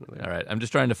get into it. All right, I'm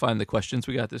just trying to find the questions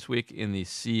we got this week in the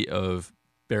sea of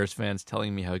Bears fans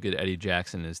telling me how good Eddie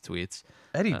Jackson is tweets.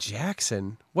 Eddie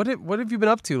Jackson? What have you been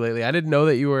up to lately? I didn't know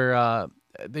that you were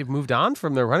they've moved on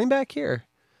from their running back here.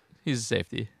 He's a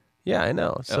safety. Yeah, I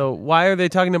know. So why are they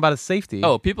talking about a safety?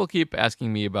 Oh, people keep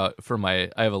asking me about I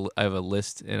have a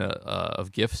list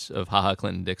of gifs of HaHa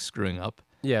Clinton Dix screwing up.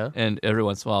 Yeah. And every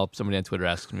once in a while somebody on Twitter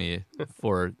asks me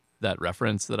for that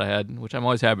reference that I had, which I'm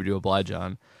always happy to oblige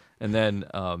on. And then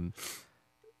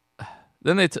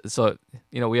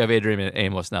we have Adrian and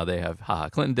Amos now. They have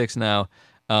HaHa Clinton Dix now,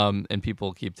 and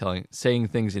people keep saying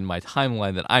things in my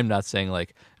timeline that I'm not saying.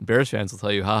 Like Bears fans will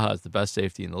tell you HaHa is the best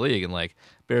safety in the league, and like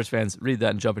Bears fans read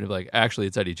that and jump in and be like, actually,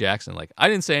 it's Eddie Jackson. Like I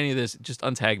didn't say any of this. Just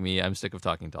untag me. I'm sick of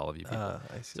talking to all of you people.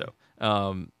 I see.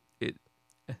 So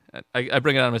I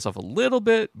bring it on myself a little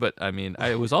bit, but I mean,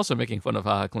 I was also making fun of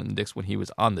HaHa Clinton Dix when he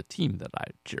was on the team that I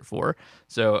cheer for.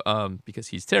 So, because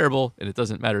he's terrible, and it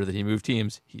doesn't matter that he moved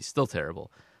teams, he's still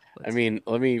terrible.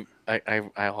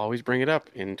 I'll always bring it up.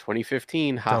 In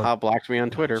 2015, HaHa blocked me on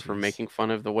Twitter for making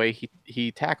fun of the way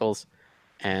he tackles,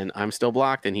 and I'm still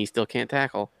blocked, and he still can't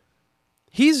tackle.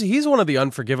 He's one of the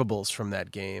unforgivables from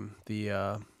that game,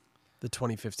 the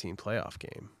 2015 playoff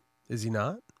game. Is he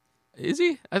not? Is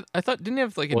he? I thought, didn't he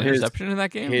have like an interception in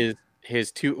that game?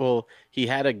 He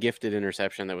had a gifted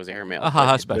interception that was airmail. A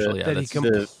HaHa special, yeah. That he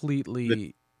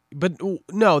completely... But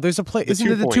no, there's a play.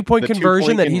 Isn't it the 2-point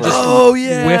conversion that he just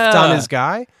whiffed on his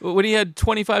guy? When he had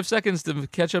 25 seconds to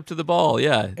catch up to the ball,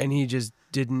 yeah. And he just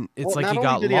didn't. It's like he got lost.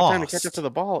 Not only did he have time to catch up to the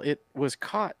ball, it was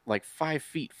caught like 5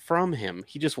 feet from him.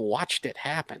 He just watched it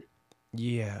happen.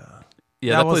 Yeah.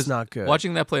 Yeah, that was not good.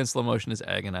 Watching that play in slow motion is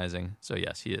agonizing. So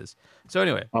yes, he is. So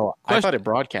anyway, I thought it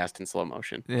broadcast in slow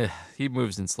motion. Yeah, he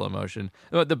moves in slow motion.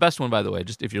 The best one, by the way,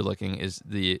 just if you're looking, is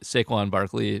the Saquon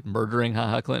Barkley murdering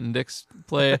HaHa Clinton Dix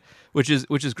play, which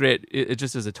is great. It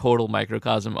just is a total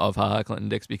microcosm of HaHa Clinton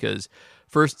Dix because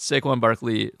first Saquon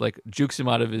Barkley like jukes him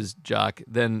out of his jock,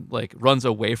 then like runs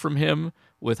away from him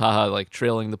with HaHa like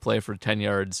trailing the play for 10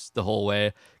 yards the whole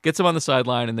way, gets him on the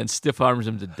sideline, and then stiff arms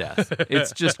him to death.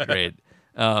 It's just great.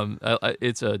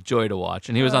 It's a joy to watch,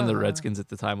 and he was on the Redskins at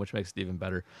the time, which makes it even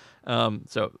better.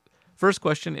 So first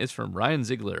question is from Ryan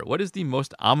Ziegler. What is the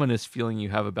most ominous feeling you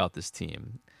have about this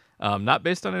team? Not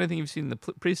based on anything you've seen in the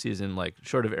preseason, like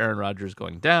short of Aaron Rodgers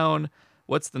going down.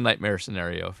 What's the nightmare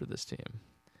scenario for this team?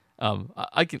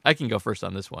 I can go first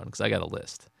on this one because I got a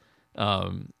list.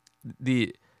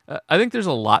 I think there's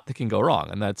a lot that can go wrong,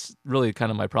 and that's really kind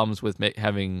of my problems with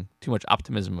having too much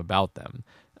optimism about them.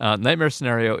 Nightmare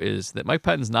scenario is that Mike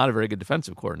Pettine's not a very good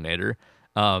defensive coordinator,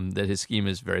 that his scheme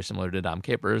is very similar to Dom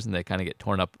Capers, and they kind of get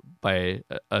torn up by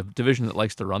a division that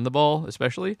likes to run the ball,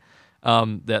 especially.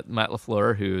 That Matt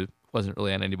LaFleur, who wasn't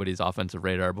really on anybody's offensive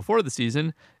radar before the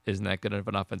season, isn't that good of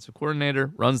an offensive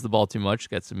coordinator, runs the ball too much,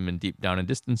 gets him in deep down and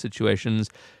distance situations,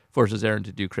 forces Aaron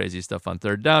to do crazy stuff on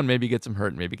third down, maybe gets him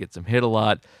hurt, maybe gets him hit a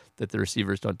lot, that the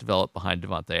receivers don't develop behind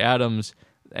Devontae Adams,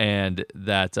 and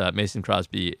that Mason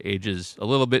Crosby ages a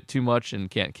little bit too much and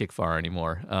can't kick far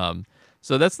anymore.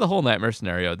 So that's the whole nightmare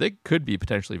scenario. They could be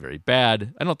potentially very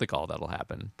bad. I don't think all that'll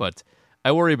happen, but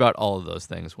I worry about all of those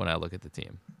things when I look at the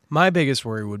team. My biggest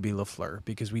worry would be LaFleur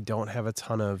because we don't have a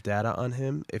ton of data on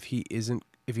him. If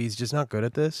he's just not good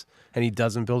at this and he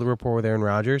doesn't build a rapport with Aaron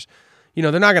Rodgers,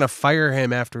 they're not going to fire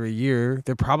him after a year.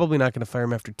 They're probably not going to fire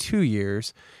him after 2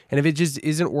 years. And if it just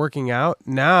isn't working out,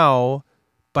 now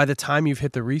by the time you've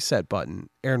hit the reset button,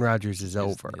 Aaron Rodgers is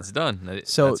over. It's done.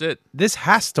 So that's it. This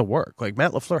has to work. Like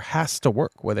Matt LaFleur has to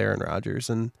work with Aaron Rodgers,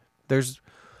 and there's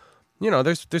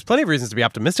plenty of reasons to be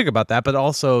optimistic about that, but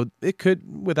also it could,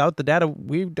 without the data,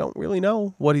 we don't really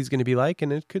know what he's going to be like,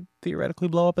 and it could theoretically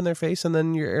blow up in their face, and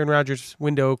then your Aaron Rodgers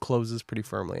window closes pretty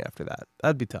firmly after that.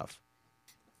 That'd be tough.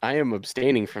 I am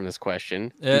abstaining from this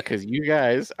question because you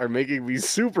guys are making me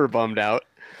super bummed out,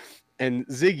 and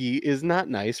Ziggy is not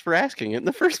nice for asking it in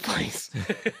the first place.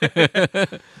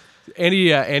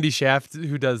 Andy Shaft,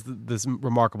 who does this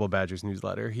remarkable Badgers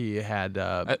newsletter, he had.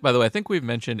 By the way, I think we've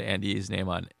mentioned Andy's name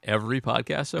on every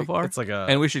podcast so far. It's like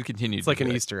and we should continue. It's like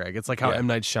an Easter egg. It's like how M.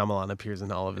 Night Shyamalan appears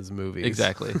in all of his movies.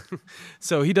 Exactly.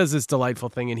 So he does this delightful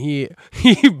thing, and he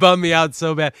bummed me out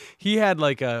so bad. He had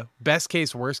like a best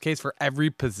case, worst case for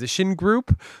every position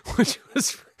group, which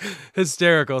was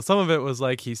hysterical. Some of it was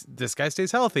like this guy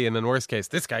stays healthy, and then worst case,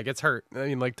 this guy gets hurt. I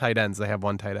mean, like tight ends, they have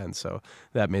one tight end, so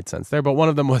that made sense there. But one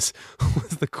of them was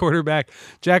the quarterback.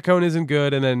 Jack Cohn isn't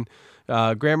good, and then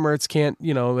Graham Mertz can't,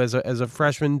 as a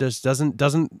freshman, just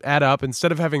doesn't add up.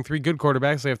 Instead of having 3 good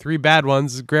quarterbacks, they have 3 bad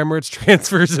ones. Graham Mertz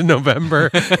transfers in November.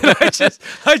 And I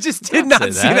just did not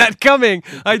see that coming.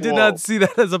 I did not see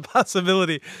that as a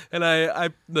possibility, and I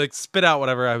like spit out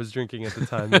whatever I was drinking at the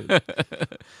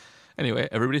time. Anyway,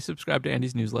 everybody subscribe to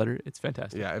Andy's newsletter. It's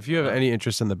fantastic. Yeah, if you have any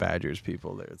interest in the Badgers,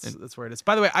 people, that's where it is.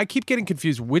 By the way, I keep getting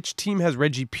confused which team has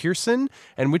Reggie Pearson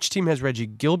and which team has Reggie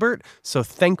Gilbert. So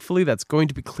thankfully, that's going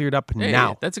to be cleared up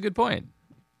now. That's a good point.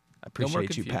 I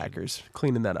appreciate you, Packers,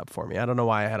 cleaning that up for me. I don't know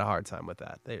why I had a hard time with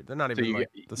that. They're not even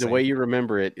the same. The way you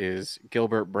remember it is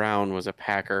Gilbert Brown was a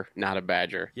Packer, not a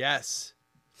Badger. Yes.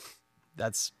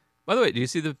 That's. By the way, do you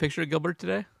see the picture of Gilbert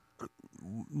today?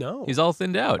 No. He's all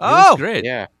thinned out. He Oh! looks great.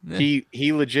 Yeah.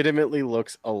 He legitimately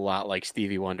looks a lot like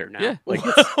Stevie Wonder now. Yeah. Like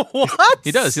What?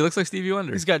 He does. He looks like Stevie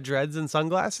Wonder. He's got dreads and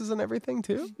sunglasses and everything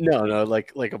too. No,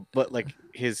 but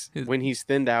his when he's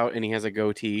thinned out and he has a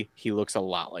goatee, he looks a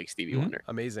lot like Stevie Wonder.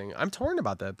 Amazing. I'm torn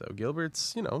about that though.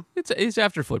 Gilbert's, It's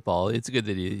after football. It's good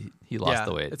that he lost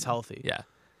the weight. It's healthy. Yeah.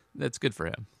 That's good for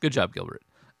him. Good job, Gilbert.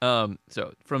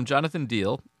 So from Jonathan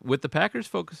Deal, with the Packers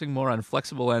focusing more on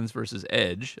flexible ends versus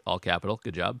edge, all capital,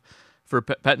 good job, for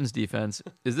Pettine's defense,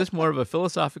 is this more of a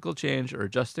philosophical change or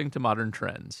adjusting to modern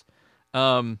trends?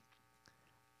 I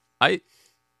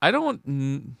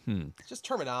don't. It's just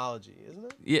terminology, isn't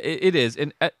it? Yeah, it is,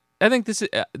 and I think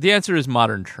the answer is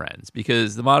modern trends,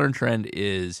 because the modern trend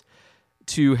is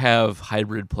to have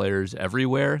hybrid players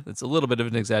everywhere. That's a little bit of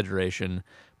an exaggeration,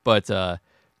 but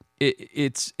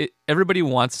everybody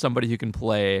wants somebody who can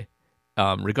play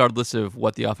regardless of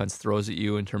what the offense throws at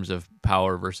you in terms of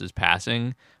power versus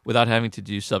passing, without having to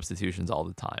do substitutions all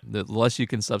the time. The less you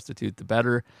can substitute, the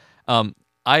better.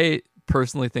 I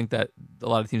personally think that a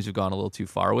lot of teams have gone a little too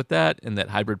far with that, and that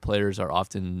hybrid players are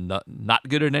often not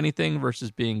good at anything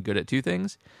versus being good at 2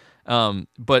 things.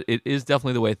 But it is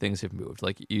definitely the way things have moved.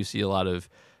 Like you see a lot of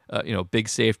big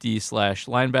safety /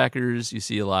 linebackers. You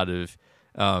see a lot of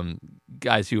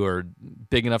guys who are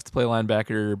big enough to play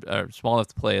linebacker, or small enough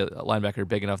to play linebacker,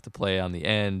 big enough to play on the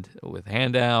end with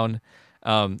hand down.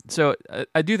 So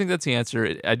I do think that's the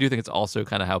answer. I do think it's also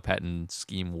kind of how Patton's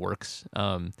scheme works.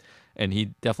 And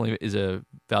he definitely is a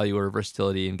valuer of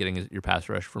versatility in getting your pass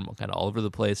rush from kind of all over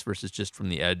the place versus just from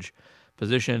the edge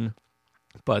position.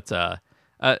 But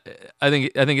I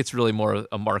think it's really more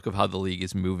a mark of how the league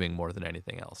is moving more than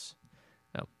anything else.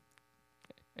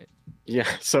 Yeah.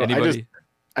 So Anybody?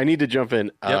 I need to jump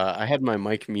in. Yep. I had my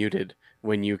mic muted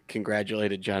when you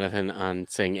congratulated Jonathan on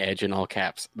saying edge in all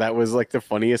caps. That was like the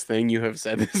funniest thing you have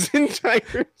said this entire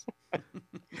time.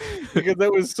 Because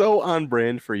that was so on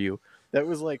brand for you. That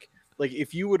was like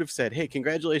if you would have said, "Hey,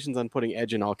 congratulations on putting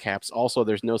edge in all caps. Also,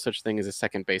 there's no such thing as a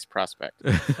second base prospect."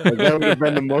 Like, that would have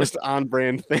been the most on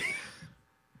brand thing.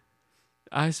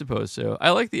 I suppose so.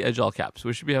 I like the edge all caps.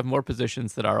 We should have more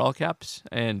positions that are all caps,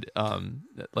 and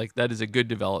that is a good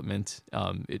development.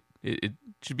 It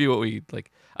should be what we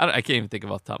like. I can't even think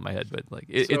of off the top of my head, but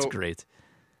it's great.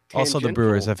 Also, the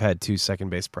Brewers have had 2 second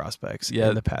base prospects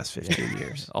in the past 15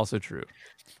 years. Also true.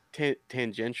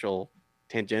 Tangential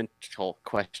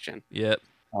question. Yep.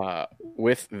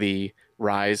 With the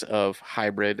rise of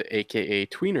hybrid, aka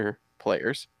tweener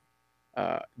players,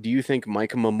 do you think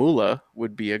Mike Mamula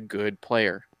would be a good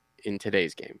player in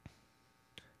today's game?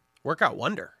 Workout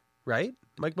wonder, right?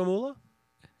 Mike Mamula?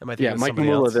 Mike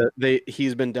Mamula.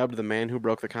 He's been dubbed the man who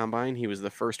broke the combine. He was the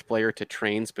first player to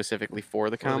train specifically for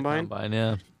the combine.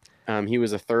 Yeah. He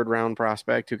was a 3rd round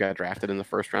prospect who got drafted in the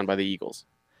 1st round by the Eagles.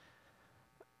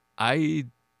 I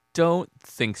don't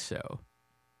think so.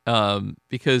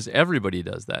 Because everybody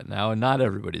does that now, and not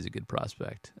everybody's a good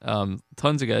prospect.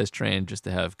 Tons of guys train just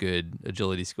to have good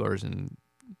agility scores and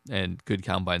good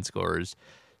combine scores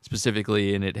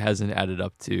specifically, and it hasn't added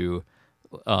up to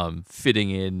fitting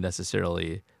in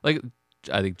necessarily. Like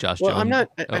I think Josh Well, Jones. I'm not.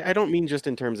 Oh, I don't mean just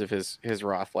in terms of his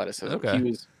raw athleticism.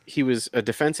 Okay. He was a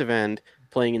defensive end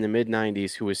playing in the mid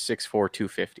 90s who was 6'4",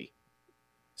 250.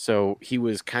 So he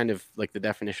was kind of like the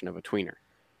definition of a tweener.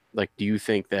 Like, do you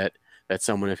think that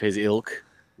someone of his ilk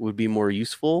would be more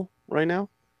useful right now?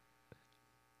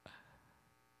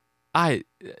 I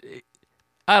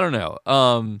don't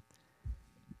know.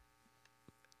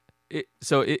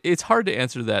 It's hard to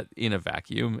answer that in a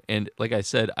vacuum, and like I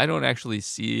said, I don't actually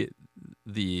see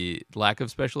the lack of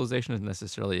specialization as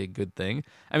necessarily a good thing.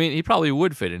 I mean, he probably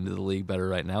would fit into the league better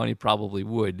right now, and he probably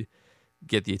would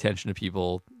get the attention of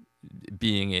people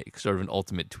being a sort of an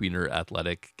ultimate tweener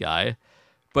athletic guy.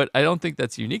 But I don't think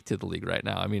that's unique to the league right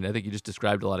now. I mean, I think you just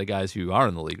described a lot of guys who are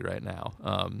in the league right now.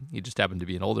 He just happened to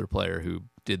be an older player who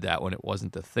did that when it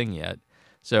wasn't the thing yet.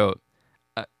 So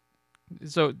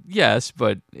yes,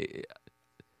 but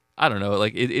I don't know.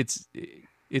 Like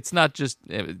it's not just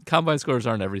combine scores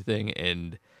aren't everything,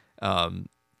 and I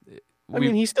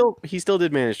mean, he still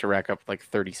did manage to rack up like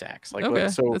 30 sacks. Like, okay,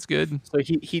 so that's good. So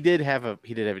he did have a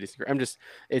decent. I'm just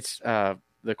it's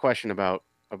the question about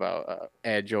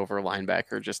edge over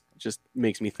linebacker just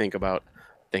makes me think about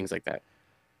things like that.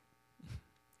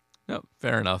 No,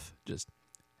 fair enough. Just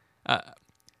I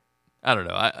don't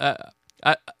know.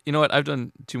 I you know what? I've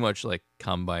done too much like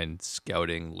combine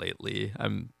scouting lately.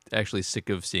 I'm actually sick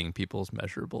of seeing people's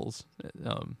measurables.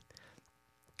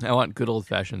 I want good old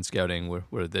fashioned scouting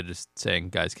where they're just saying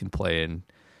guys can play and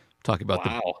talk about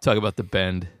the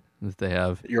bend that they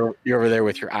have. You're over there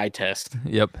with your eye test.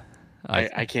 Yep.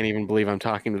 I can't even believe I'm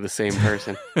talking to the same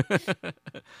person.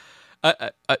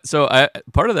 So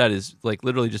part of that is like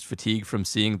literally just fatigue from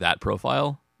seeing that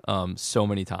profile so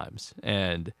many times,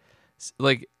 and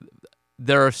like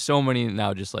there are so many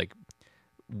now just like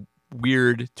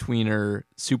weird tweener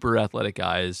super athletic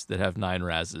guys that have 9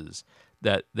 razzes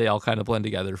that they all kind of blend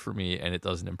together for me, and it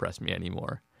doesn't impress me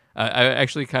anymore. I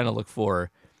actually kind of look for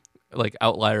like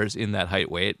outliers in that height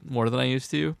weight more than I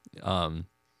used to,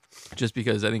 just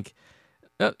because I think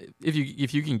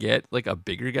if you can get like a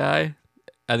bigger guy,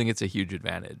 I think it's a huge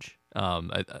advantage.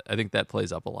 I think that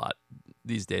plays up a lot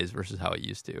these days versus how it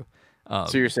used to.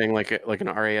 So you're saying like an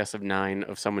RAS of 9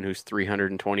 of someone who's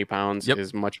 320 pounds Yep.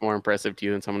 is much more impressive to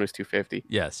you than someone who's 250?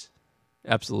 Yes,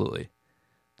 absolutely.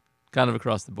 Kind of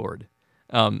across the board.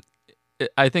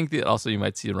 I think that also you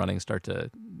might see running start to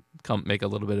make a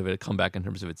little bit of a comeback in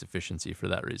terms of its efficiency for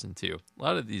that reason too. A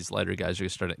lot of these lighter guys are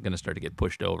going to start to get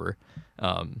pushed over.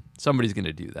 Somebody's going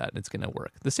to do that, and it's going to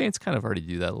work. The Saints kind of already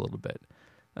do that a little bit.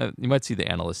 You might see the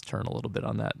analysts turn a little bit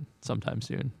on that sometime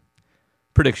soon.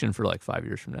 Prediction for like 5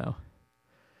 years from now.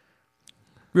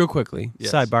 Real quickly,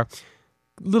 Yes. sidebar.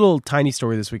 Little tiny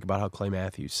story this week about how Clay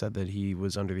Matthews said that he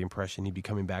was under the impression he'd be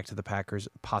coming back to the Packers,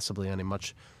 possibly on a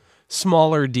much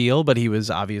smaller deal, but he was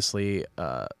obviously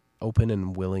open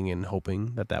and willing and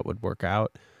hoping that would work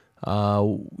out.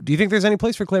 Do you think there's any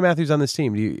place for Clay Matthews on this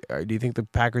team? Do you think the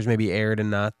Packers maybe erred in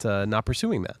not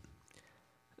pursuing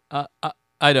that?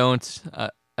 I don't.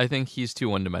 I think he's too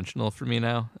one-dimensional for me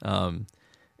now,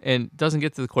 and doesn't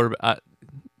get to the quarterback.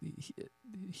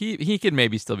 He could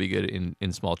maybe still be good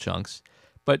in small chunks,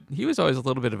 but he was always a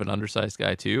little bit of an undersized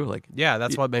guy too. Like Yeah,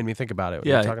 that's what made me think about it when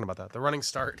Yeah. you're talking about that. The running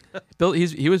start.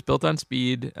 he was built on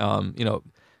speed.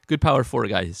 Good power for a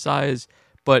guy his size,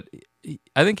 but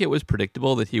I think it was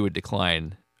predictable that he would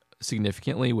decline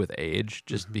significantly with age,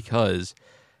 just because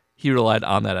he relied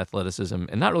on that athleticism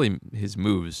and not really his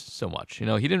moves so much. He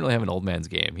didn't really have an old man's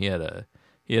game. He had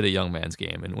a young man's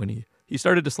game, and when he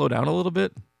started to slow down a little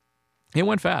bit, it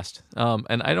went fast.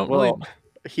 And I don't really.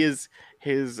 His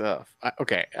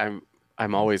okay.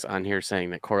 I'm always on here saying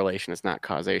that correlation is not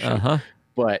causation.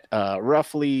 But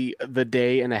roughly the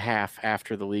day and a half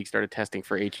after the league started testing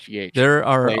for HGH, There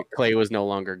are Clay was no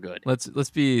longer good. let's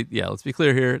be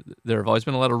clear here. There have always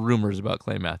been a lot of rumors about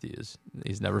Clay Matthews.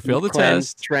 He's never failed the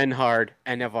test. Trend hard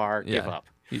and Navarre give up.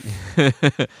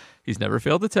 He's never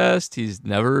failed the test. He's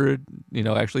never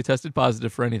actually tested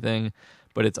positive for anything,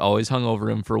 but it's always hung over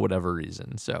him for whatever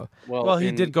reason. So Well,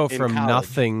 he did go from college.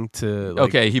 nothing to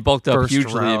he bulked up first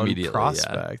hugely round immediately.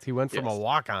 prospect. Yeah. He went from Yes. a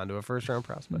walk on to a first round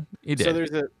prospect. He did.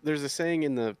 So there's a saying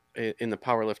in the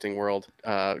powerlifting world: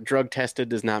 drug tested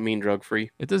does not mean drug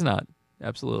free. It does not.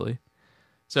 Absolutely.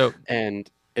 So And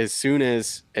as soon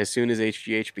as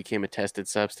HGH became a tested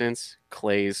substance,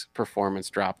 Clay's performance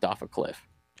dropped off a cliff.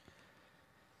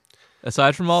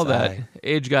 aside from all that, Sigh.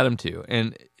 age got him too,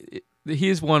 and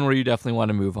he's one where you definitely want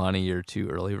to move on a year too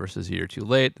early versus a year too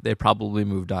late. They probably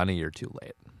moved on a year too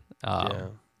late. Yeah.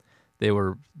 They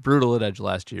were brutal at Edge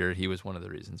last year. He was one of the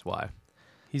reasons why.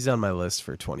 He's on my list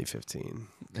for 2015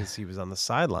 because he was on the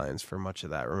sidelines for much of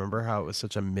that. Remember how it was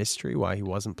such a mystery why he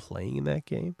wasn't playing in that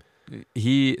game?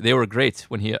 They were great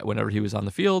whenever he was on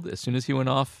the field. As soon as he went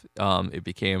off, it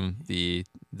became the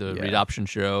read option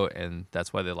show, and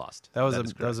that's why they lost. That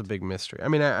was a big mystery. I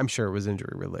mean, I'm sure it was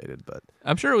injury related, but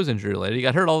I'm sure it was injury related. He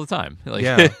got hurt all the time.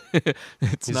 Yeah.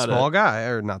 It's he's not a small guy,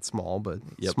 or not small, but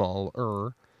Yep.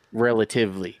 smaller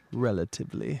Relatively.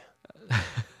 relatively.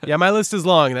 Yeah, my list is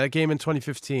long. That game in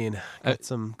 2015 got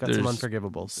some there's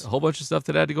unforgivables. a whole bunch of stuff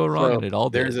that had to go wrong, So and it all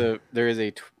did. there is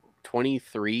a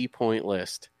 23 point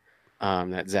list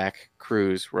that Zach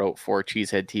Cruz wrote for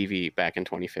Cheesehead TV back in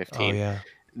 2015. Oh yeah.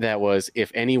 That was,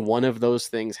 if any one of those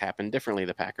things happened differently,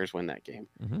 the Packers win that game.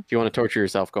 Mhm. If you want to torture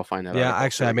yourself, go find that. Yeah, article.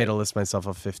 actually, I made a list myself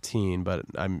of 15, but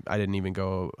I didn't even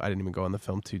go on the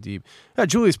film too deep. Yeah,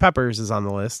 Julius Peppers is on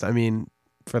the list. I mean,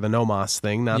 for the No Moss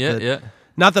thing, not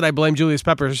that I blame Julius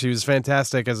Peppers. She was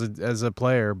fantastic as a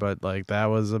player, but like that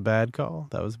was a bad call.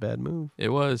 That was a bad move. It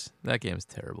was. That game's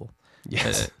terrible.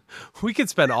 Yes, we could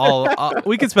spend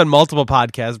multiple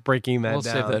podcasts breaking that We'll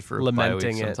down, save that for a bye week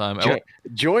lamenting it. sometime.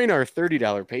 Join our $30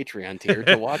 Patreon tier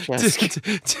to watch us.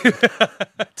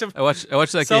 I watched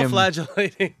that game.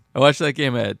 Self-flagellating. I watched that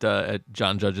game at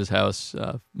John Judge's house,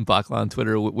 Bachla on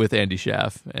Twitter with Andy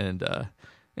Schaff, and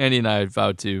Andy and I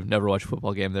vowed to never watch a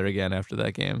football game there again after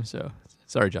that game. So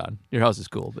sorry, John. Your house is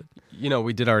cool, but You know,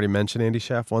 we did already mention Andy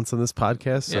Schaff once on this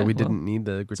podcast, so Yeah, we well, didn't need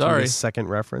the sorry. gratuitous second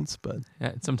reference, but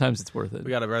yeah, sometimes it's worth it.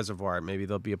 we got a reservoir. Maybe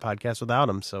there'll be a podcast without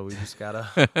him, so we just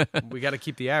gotta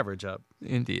keep the average up.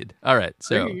 Indeed. All right,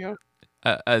 There so you go.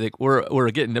 I think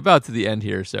we're getting about to the end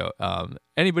here. So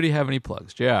anybody have any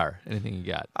plugs? JR, anything you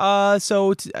got?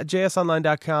 So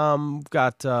jsonline.com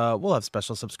got we'll have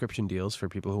special subscription deals for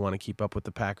people who want to keep up with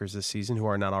the Packers this season who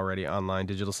are not already online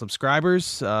digital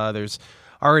subscribers. There's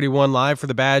already one live for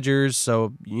the Badgers,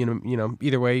 so you know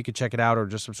either way you could check it out or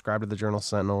just subscribe to the Journal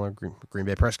Sentinel or Green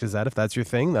Bay Press Gazette if that's your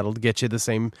thing. That'll get you the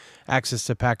same access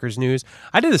to Packers news.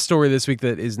 I did a story this week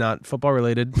that is not football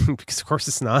related because of course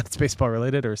it's not. It's baseball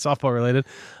related or softball related.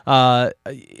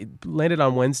 It landed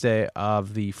on Wednesday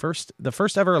of the first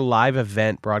ever live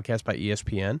event broadcast by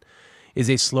ESPN. Is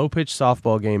a slow pitch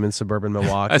softball game in suburban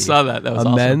Milwaukee. I saw that. That was a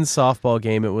awesome. men's softball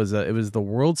game. It was the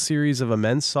World Series of a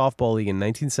men's softball league in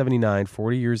 1979,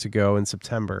 40 years ago in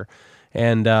September,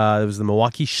 and it was the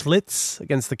Milwaukee Schlitz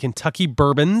against the Kentucky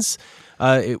Bourbons.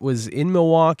 It was in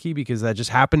Milwaukee because that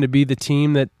just happened to be the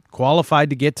team that qualified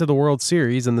to get to the World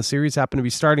Series, and the series happened to be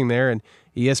starting there, and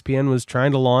ESPN was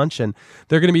trying to launch, and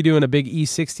they're going to be doing a big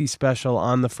E60 special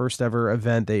on the first ever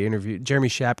event. They interviewed Jeremy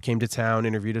Schaap, came to town,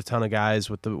 interviewed a ton of guys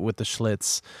with the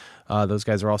Schlitz. Those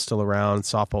guys are all still around.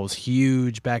 Softball was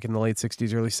huge back in the late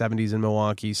 60s, early 70s in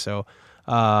Milwaukee. So,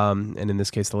 and in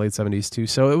this case, the late 70s too.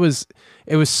 So it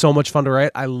was so much fun to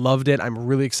write. I loved it. I'm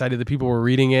really excited that people were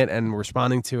reading it and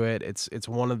responding to it. It's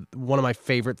one of my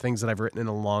favorite things that I've written in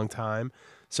a long time.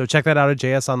 So check that out at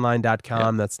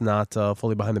jsonline.com. That's not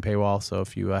fully behind the paywall. So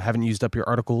if you haven't used up your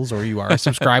articles or you are a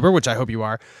subscriber, which I hope you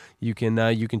are, you can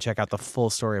check out the full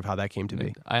story of how that came to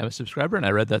be. I am a subscriber, and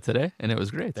I read that today, and it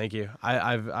was great. Thank you.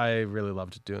 I really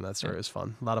loved doing that story. It was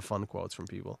fun. A lot of fun quotes from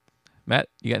people. Matt,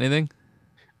 you got anything?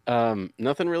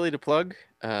 Nothing really to plug.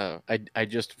 I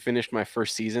just finished my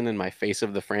first season in my face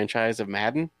of the franchise of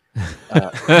Madden.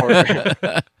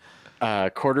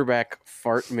 Quarterback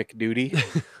Fart McDuty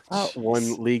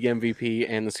won league MVP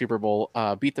and the Super Bowl.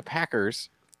 Beat the Packers.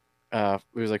 It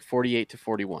was like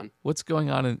 48-41. What's going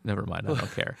on? Never mind. I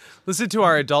don't care. Listen to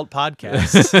our adult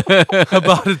podcast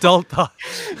about adult pod.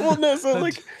 Well, no, so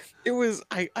like it was.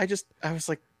 I was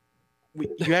like,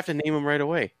 you have to name him right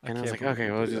away, and I was like,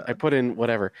 okay, well, I put in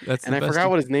whatever, and I forgot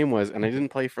what his name was, and I didn't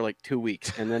play for like 2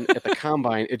 weeks, and then at the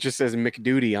combine, it just says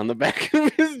McDuty on the back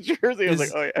of his jersey. I was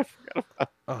like, oh yeah, I forgot about.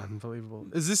 Oh, unbelievable.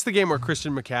 Is this the game where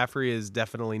Christian McCaffrey is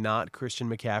definitely not Christian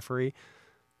McCaffrey?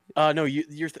 No,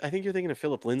 I think you're thinking of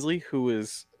Philip Lindsay, who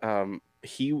is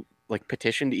he like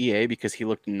petitioned EA because he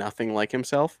looked nothing like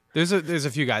himself. There's a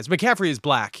few guys. McCaffrey is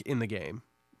black in the game,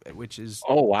 which is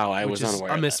I was unaware.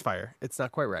 A of that. misfire. It's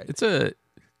not quite right.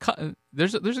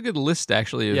 There's a good list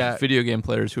actually of video game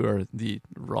players who are the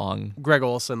wrong. Greg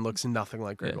Olson looks nothing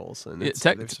like Greg Olson. There's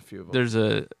a few of them. There's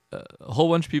a whole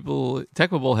bunch of people.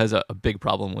 Tecmo Bowl has a big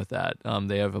problem with that.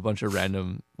 They have a bunch of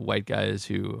random white guys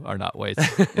who are not white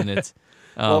in it.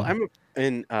 Well, I'm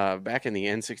in back in the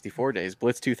N64 days,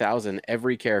 Blitz 2000.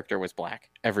 Every character was black.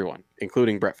 Everyone,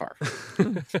 including Brett Favre.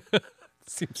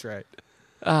 Seems right.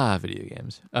 Video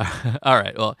games. All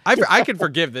right. Well, I can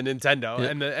forgive the Nintendo Yeah.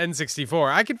 and the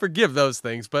N64. I can forgive those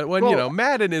things, but when Well,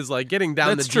 Madden is like getting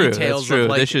down that's the true. details That's true. of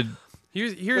like They should.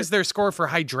 here's their score for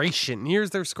hydration,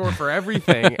 here's their score for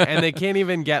everything, and they can't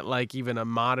even get like even a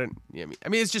modern. I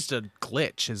mean, it's just a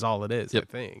glitch, is all it is. Yep.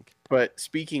 I think. But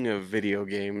speaking of video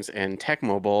games and Tech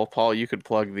Mobile, Paul, you could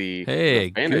plug the Hey,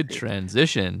 the banner good page.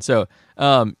 transition. So,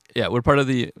 we're part of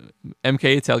the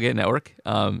MK Tailgate Network.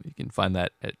 You can find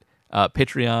that at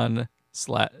Patreon/MK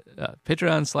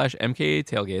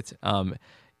Tailgate.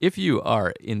 If you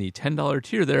are in the $10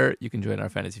 tier there, you can join our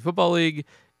fantasy football league.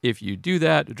 If you do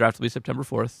that, the draft will be September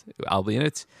 4th. I'll be in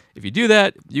it. If you do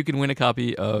that, you can win a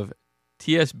copy of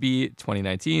TSB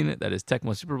 2019. That is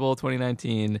Tecmo Super Bowl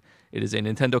 2019. It is a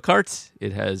Nintendo cart.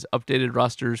 It has updated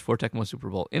rosters for Tecmo Super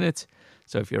Bowl in it.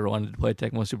 So if you ever wanted to play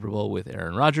Tecmo Super Bowl with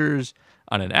Aaron Rodgers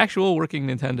on an actual working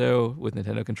Nintendo with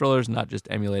Nintendo controllers, not just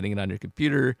emulating it on your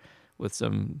computer with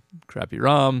some crappy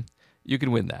ROM, you can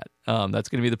win that. That's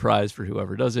going to be the prize for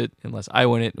whoever does it, unless I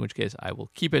win it, in which case I will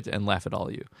keep it and laugh at all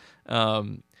of you.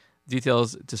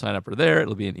 Details to sign up are there.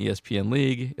 It'll be an ESPN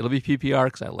league. It'll be PPR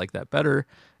because I like that better.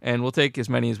 And we'll take as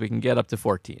many as we can get, up to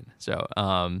 14. So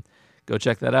go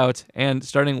check that out. And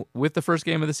starting with the first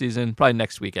game of the season, probably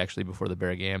next week actually, before the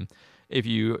Bear game, if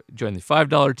you join the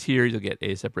 $5 tier, you'll get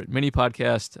a separate mini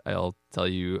podcast. I'll tell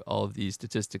you all of the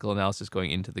statistical analysis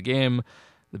going into the game.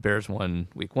 The Bears won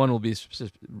week 1 will be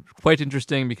quite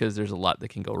interesting because there's a lot that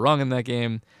can go wrong in that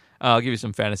game. I'll give you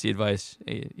some fantasy advice,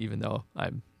 even though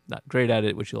I'm not great at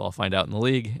it, which you'll all find out in the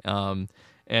league.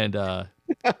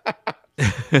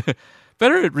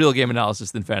 Better at real game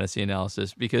analysis than fantasy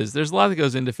analysis, because there's a lot that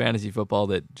goes into fantasy football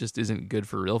that just isn't good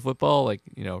for real football. Like,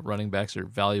 running backs are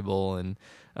valuable, and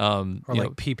Or like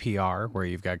PPR, where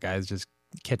you've got guys just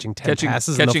catching 10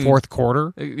 passes in the catching- fourth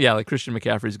quarter. yeah, like Christian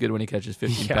McCaffrey's good when he catches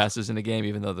 15 Yeah. passes in a game,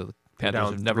 even though the Panthers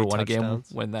down have never 3 won a game touchdowns.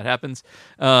 when that happens.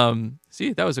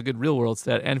 See, that was a good real world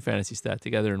stat and fantasy stat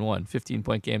together in one.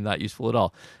 15-point game, not useful at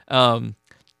all.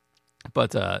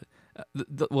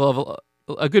 We'll have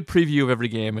a good preview of every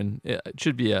game, and it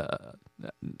should be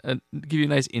give you a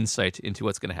nice insight into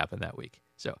what's going to happen that week.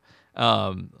 So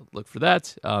look for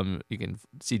that. You can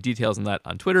see details on that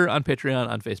on Twitter, on Patreon,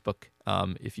 on Facebook,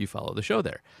 if you follow the show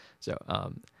there. So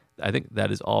I think that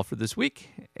is all for this week,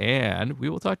 and we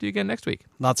will talk to you again next week.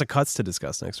 Lots of cuts to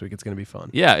discuss next week. It's going to be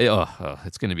fun. Yeah,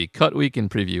 it's going to be cut week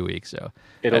and preview week. So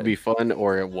It'll be fun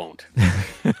or it won't.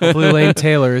 Hopefully Lane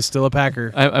Taylor is still a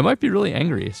Packer. I might be really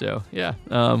angry. So yeah,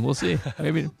 we'll see.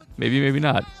 Maybe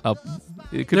not.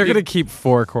 It could They're be- going to keep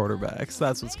 4 quarterbacks.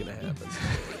 That's what's going to happen.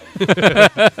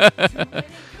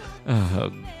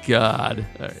 Oh God!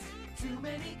 All right. Too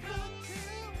many cooks,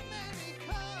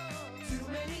 too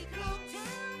many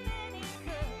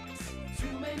cooks,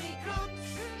 too many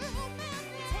cooks.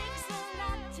 Takes a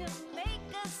lot to make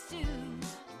a stew.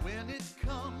 When it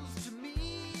comes to me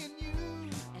and you,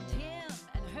 And him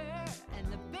and her and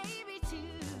the baby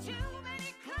too. Too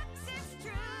many cooks, it's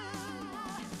true.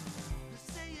 they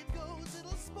say it goes,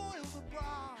 it'll spoil the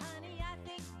broth. Honey, I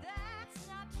think that's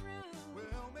not true.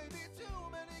 Well, maybe too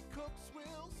many cooks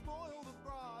will spoil the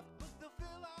broth.